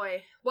 Oh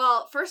boy.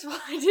 Well, first of all,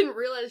 I didn't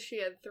realize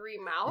she had 3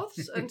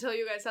 mouths until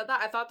you guys said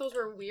that. I thought those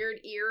were weird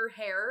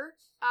ear-hair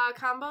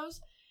combos.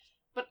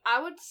 But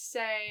I would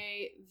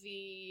say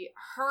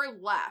her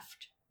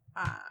left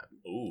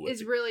Ooh,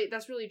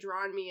 that's really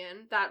drawn me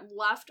in. That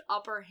left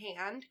upper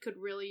hand could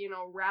really,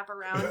 wrap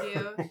around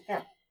you,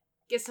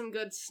 get some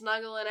good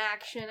snuggling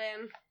action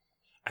in.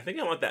 I think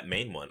I want that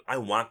main one. I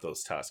want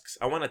those tusks.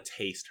 I want to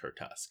taste her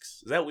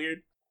tusks. Is that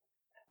weird?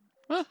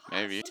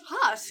 Maybe.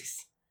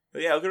 Tusks.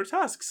 Yeah, look at her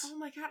tusks. Oh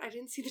my god, I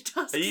didn't see the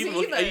tusks Are you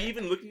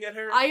even looking at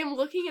her? I am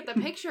looking at the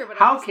picture, but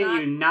How can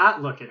you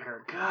not look at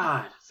her?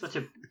 God, such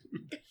a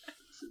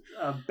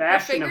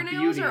bastion of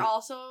beauty.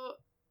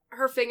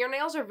 Her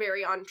fingernails are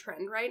very on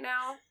trend right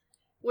now,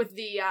 with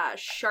the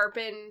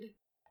sharpened,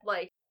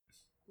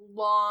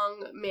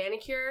 long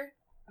manicure.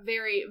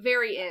 Very,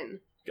 very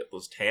in. Get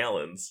those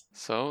talons.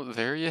 So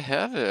there you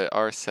have it,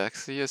 our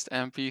sexiest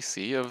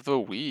NPC of the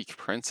week,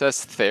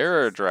 Princess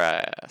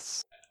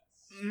Theradras.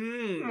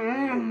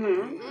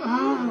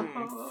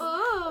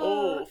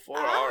 Oh, 4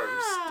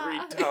 arms,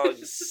 3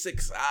 tongues,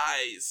 6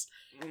 eyes.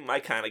 My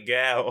kind of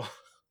gal.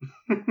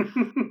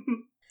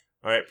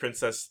 All right,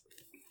 Princess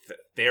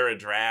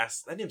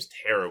Theradras. That name's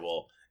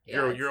terrible.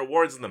 Your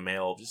award's in the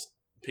mail. Just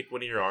pick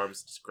one of your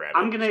arms, just grab it.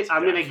 I'm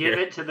gonna give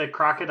it to the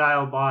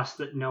crocodile boss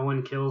that no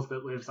one kills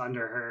that lives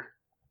under her.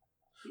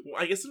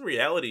 Well, I guess in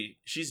reality,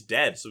 she's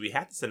dead, so we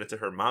have to send it to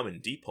her mom in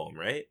Deepholm,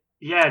 right?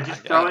 Yeah,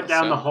 just throw it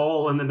down the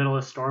hole in the middle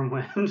of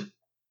Stormwind.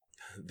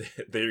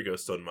 There you go,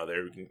 Stone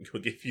Mother.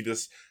 We'll give you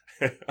this.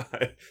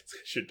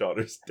 Your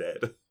daughter's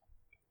dead.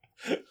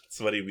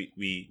 Sweaty,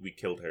 we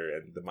killed her,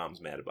 and the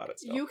mom's mad about it.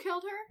 So. You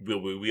killed her?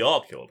 We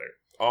all killed her.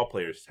 All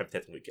players have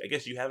technically. I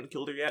guess you haven't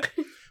killed her yet,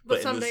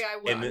 but someday I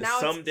will. Now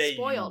someday it's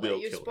spoiled.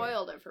 You kill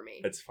spoiled it for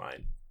me. It's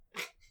fine.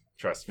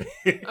 Trust me.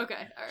 Okay, all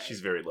right.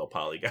 She's very low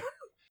polygon.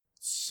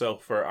 So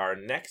for our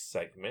next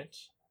segment.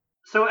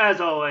 So as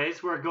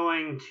always, we're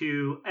going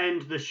to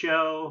end the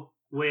show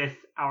with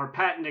our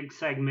patented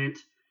segment,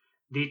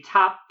 the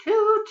top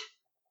toot,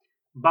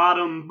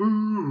 bottom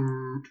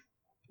boot,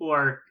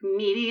 or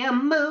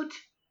medium moot.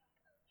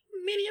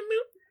 Medium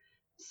moot.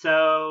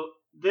 So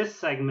this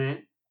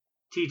segment,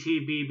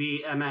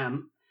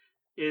 TTBBMM,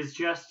 is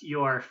just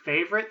your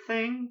favorite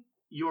thing,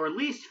 your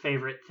least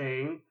favorite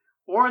thing,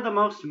 or the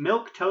most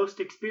milquetoast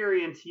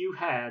experience you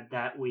had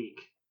that week.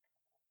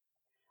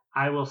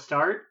 I will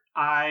start.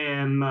 I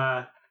am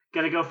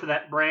going to go for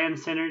that brand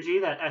synergy,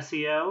 that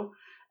SEO,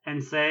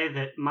 and say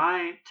that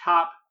my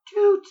top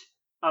toot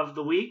of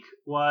the week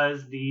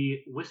was the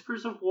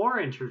Whispers of War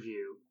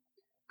interview.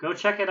 Go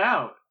check it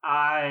out.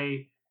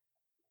 I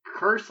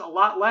curse a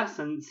lot less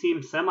and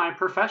seem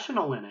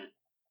semi-professional in it.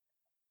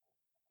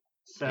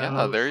 So,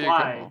 yeah, there you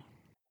go.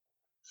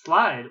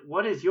 Slide,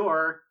 what is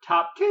your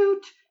top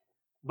toot,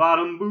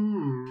 bottom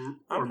boo,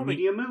 or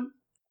medium moo?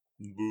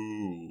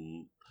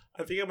 Boo.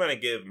 I think I'm going to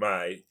give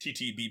my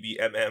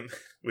TTBBMM,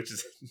 which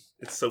is,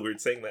 it's so weird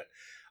saying that.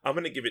 I'm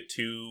going to give it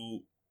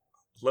to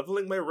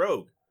leveling my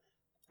rogue.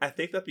 I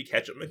think that the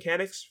catch-up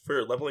mechanics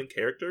for leveling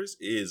characters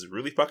is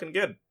really fucking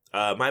good.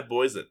 My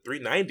boy's at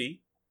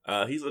 390.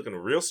 He's looking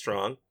real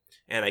strong.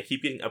 And I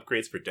keep getting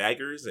upgrades for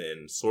daggers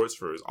and swords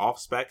for his off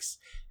specs.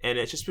 And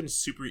it's just been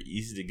super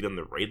easy to get on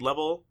the raid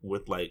level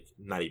with,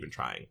 not even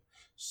trying.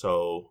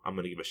 So I'm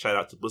going to give a shout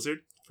out to Blizzard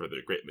for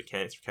their great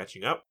mechanics for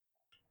catching up.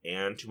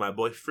 And to my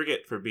boy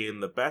Frigate for being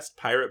the best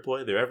pirate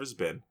boy there ever's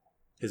been.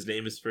 His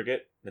name is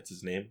Frigate. That's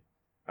his name.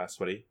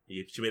 Sweaty.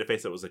 She made a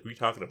face that was like, what are you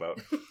talking about?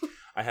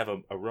 I have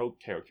a rogue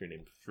character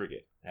named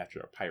Frigate after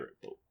a pirate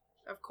boat.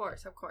 Of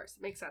course.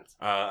 Makes sense.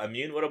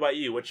 Immune, what about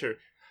you? What's your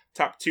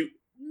top toot,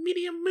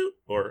 medium moot,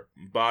 or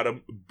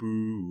bottom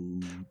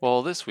boo?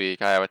 Well, this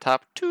week I have a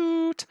top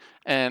toot,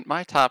 and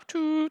my top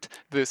toot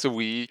this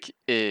week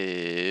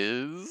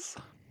is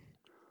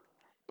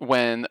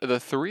when the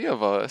 3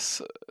 of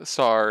us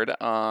starred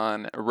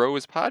on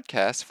Rose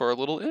podcast for a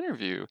little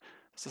interview.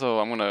 So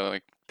I'm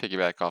gonna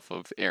piggyback off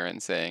of Aaron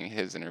saying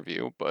his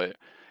interview, but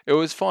it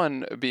was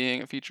fun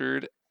being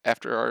featured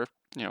after our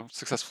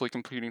successfully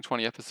completing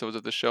 20 episodes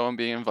of the show and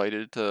being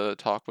invited to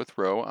talk with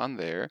Ro on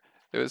there.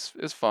 It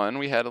was fun.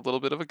 We had a little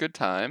bit of a good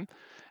time,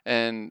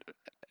 and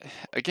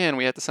again,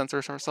 we had to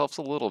censor ourselves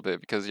a little bit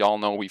because y'all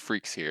know we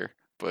freaks here,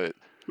 but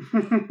we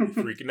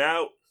freaking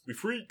out. We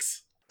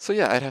freaks. So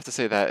yeah, I'd have to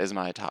say that is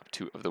my top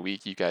toot of the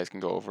week. You guys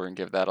can go over and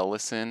give that a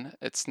listen.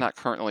 It's not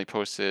currently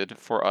posted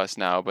for us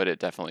now, but it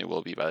definitely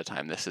will be by the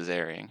time this is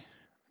airing.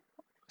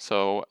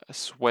 So,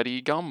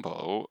 Sweaty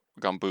Goomba,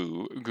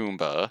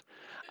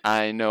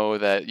 I know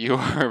that you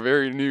are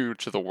very new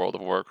to the World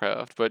of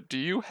Warcraft, but do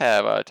you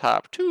have a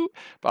top toot,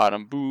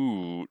 bottom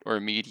boot, or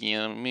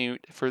medium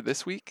mute for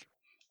this week?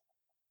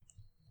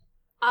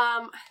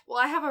 Well,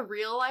 I have a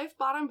real life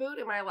bottom boot.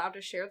 Am I allowed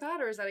to share that,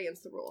 or is that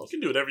against the You rules?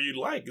 can do whatever you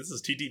like. This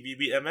is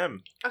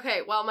TTBBMM.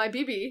 Okay, well, my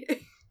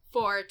BB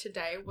for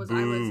today was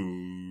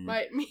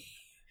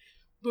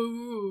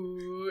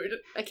booed.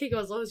 I can't go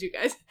as low as you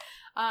guys.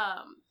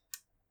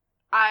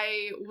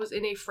 I was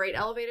in a freight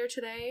elevator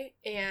today,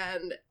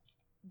 and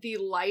the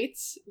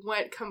lights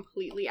went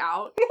completely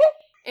out,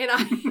 and I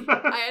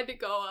had to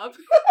go up.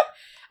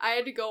 I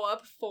had to go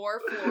up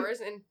 4 floors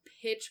in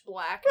pitch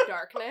black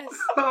darkness.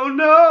 Oh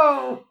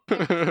no!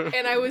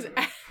 And I was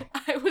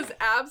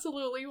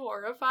absolutely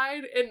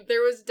horrified, and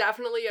there was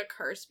definitely a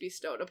curse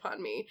bestowed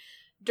upon me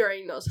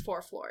during those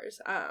 4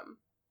 floors.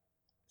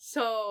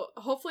 So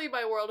hopefully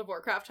my World of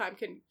Warcraft time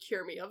can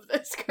cure me of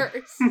this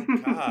curse.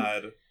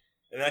 God.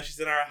 And now she's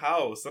in our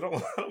house. I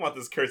don't want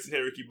this curse in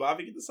here, Ricky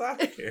Bobby. Get this out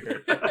of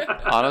here.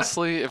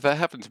 Honestly, if that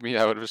happened to me,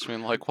 I would have just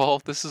been like,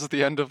 well, this is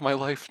the end of my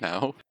life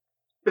now.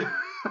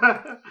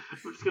 I'm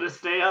just gonna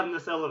stay on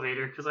this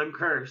elevator because I'm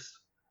cursed.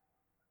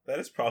 That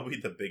is probably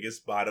the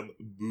biggest bottom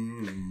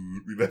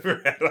boo we've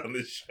ever had on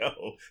this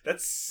show.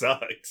 That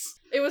sucks.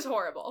 It was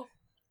horrible.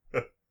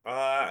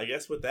 I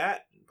guess with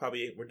that,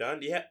 probably we're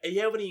done. Do you have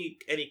any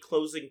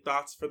closing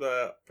thoughts for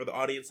the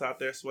audience out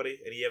there, Sweaty?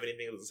 And do you have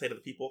anything to say to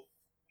the people?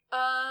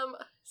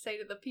 Say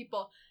to the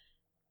people.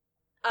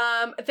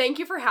 Thank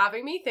you for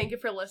having me. Thank you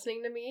for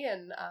listening to me,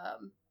 and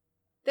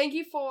thank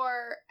you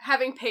for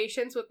having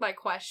patience with my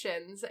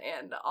questions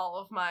and all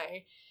of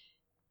my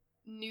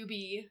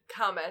newbie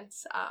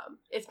comments.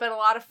 It's been a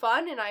lot of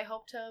fun, and I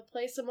hope to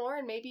play some more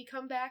and maybe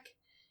come back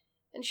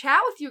and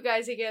chat with you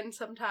guys again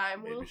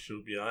sometime. Maybe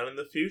she'll be on in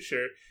the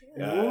future.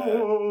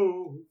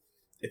 Whoa.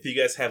 If you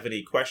guys have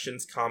any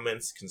questions,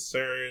 comments,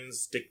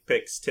 concerns, dick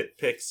pics, tit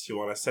pics, you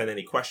want to send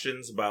any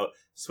questions about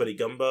Sweaty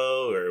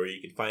Gumbo or where you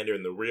can find her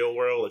in the real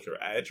world, like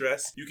her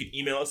address, you can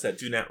email us at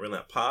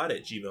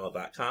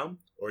donotrelentlpod@gmail.com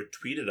or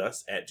tweet at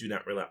us at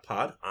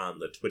donotrelentlpod on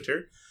the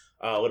Twitter.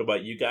 What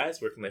about you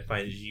guys? Where can they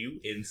find you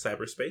in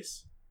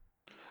cyberspace?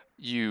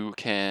 You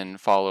can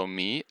follow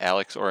me,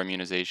 Alex or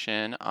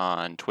Immunization,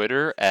 on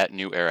Twitter at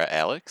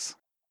NewEraAlex.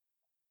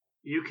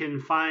 You can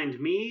find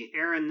me,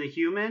 Aaron the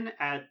Human,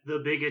 at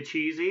The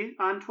Bigacheesy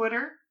on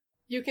Twitter.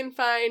 You can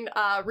find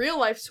real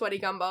life Sweaty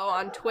Gumbo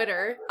on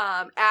Twitter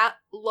at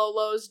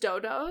Lolo's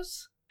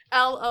Dodos.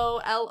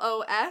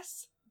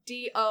 LOLOS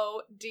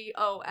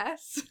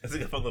DODOS. That's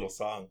like a fun little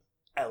song.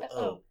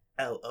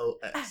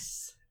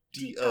 LOLOS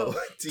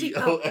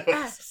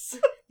DODOS.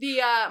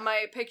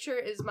 My picture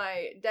is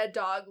my dead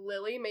dog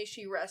Lily. May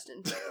she rest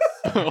in peace.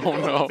 Oh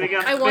no.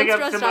 I once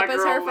dressed up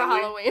as her for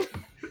Halloween.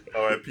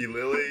 R.I.P.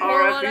 Lily.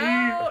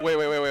 R.I.P.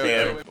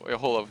 Wait,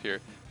 hold up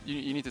here.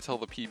 You need to tell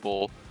the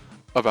people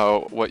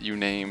about what you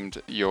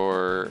named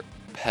your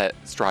pet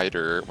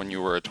Strider when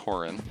you were a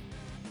Tauren.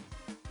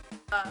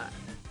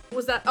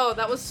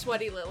 That was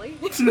Sweaty Lily.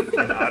 In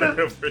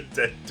honor of her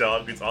dead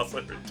dog, who's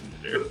also her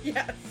tutor.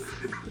 Yes.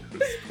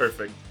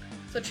 Perfect.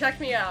 So check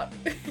me out.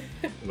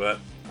 But,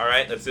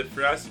 alright, that's it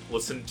for us.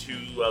 Listen to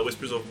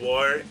Whispers of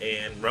War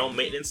and Realm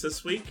Maintenance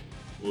this week.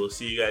 We'll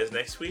see you guys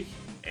next week.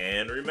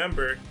 And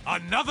remember...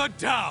 Another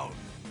down!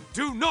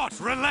 Do not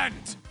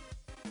relent!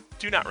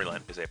 Do Not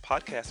Relent is a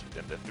podcast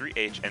within the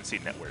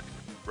 3HNC network,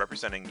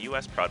 representing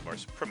U.S.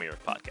 Proudmoore's premier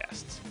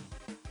podcasts.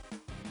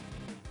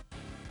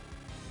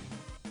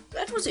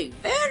 That was a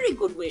very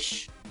good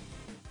wish.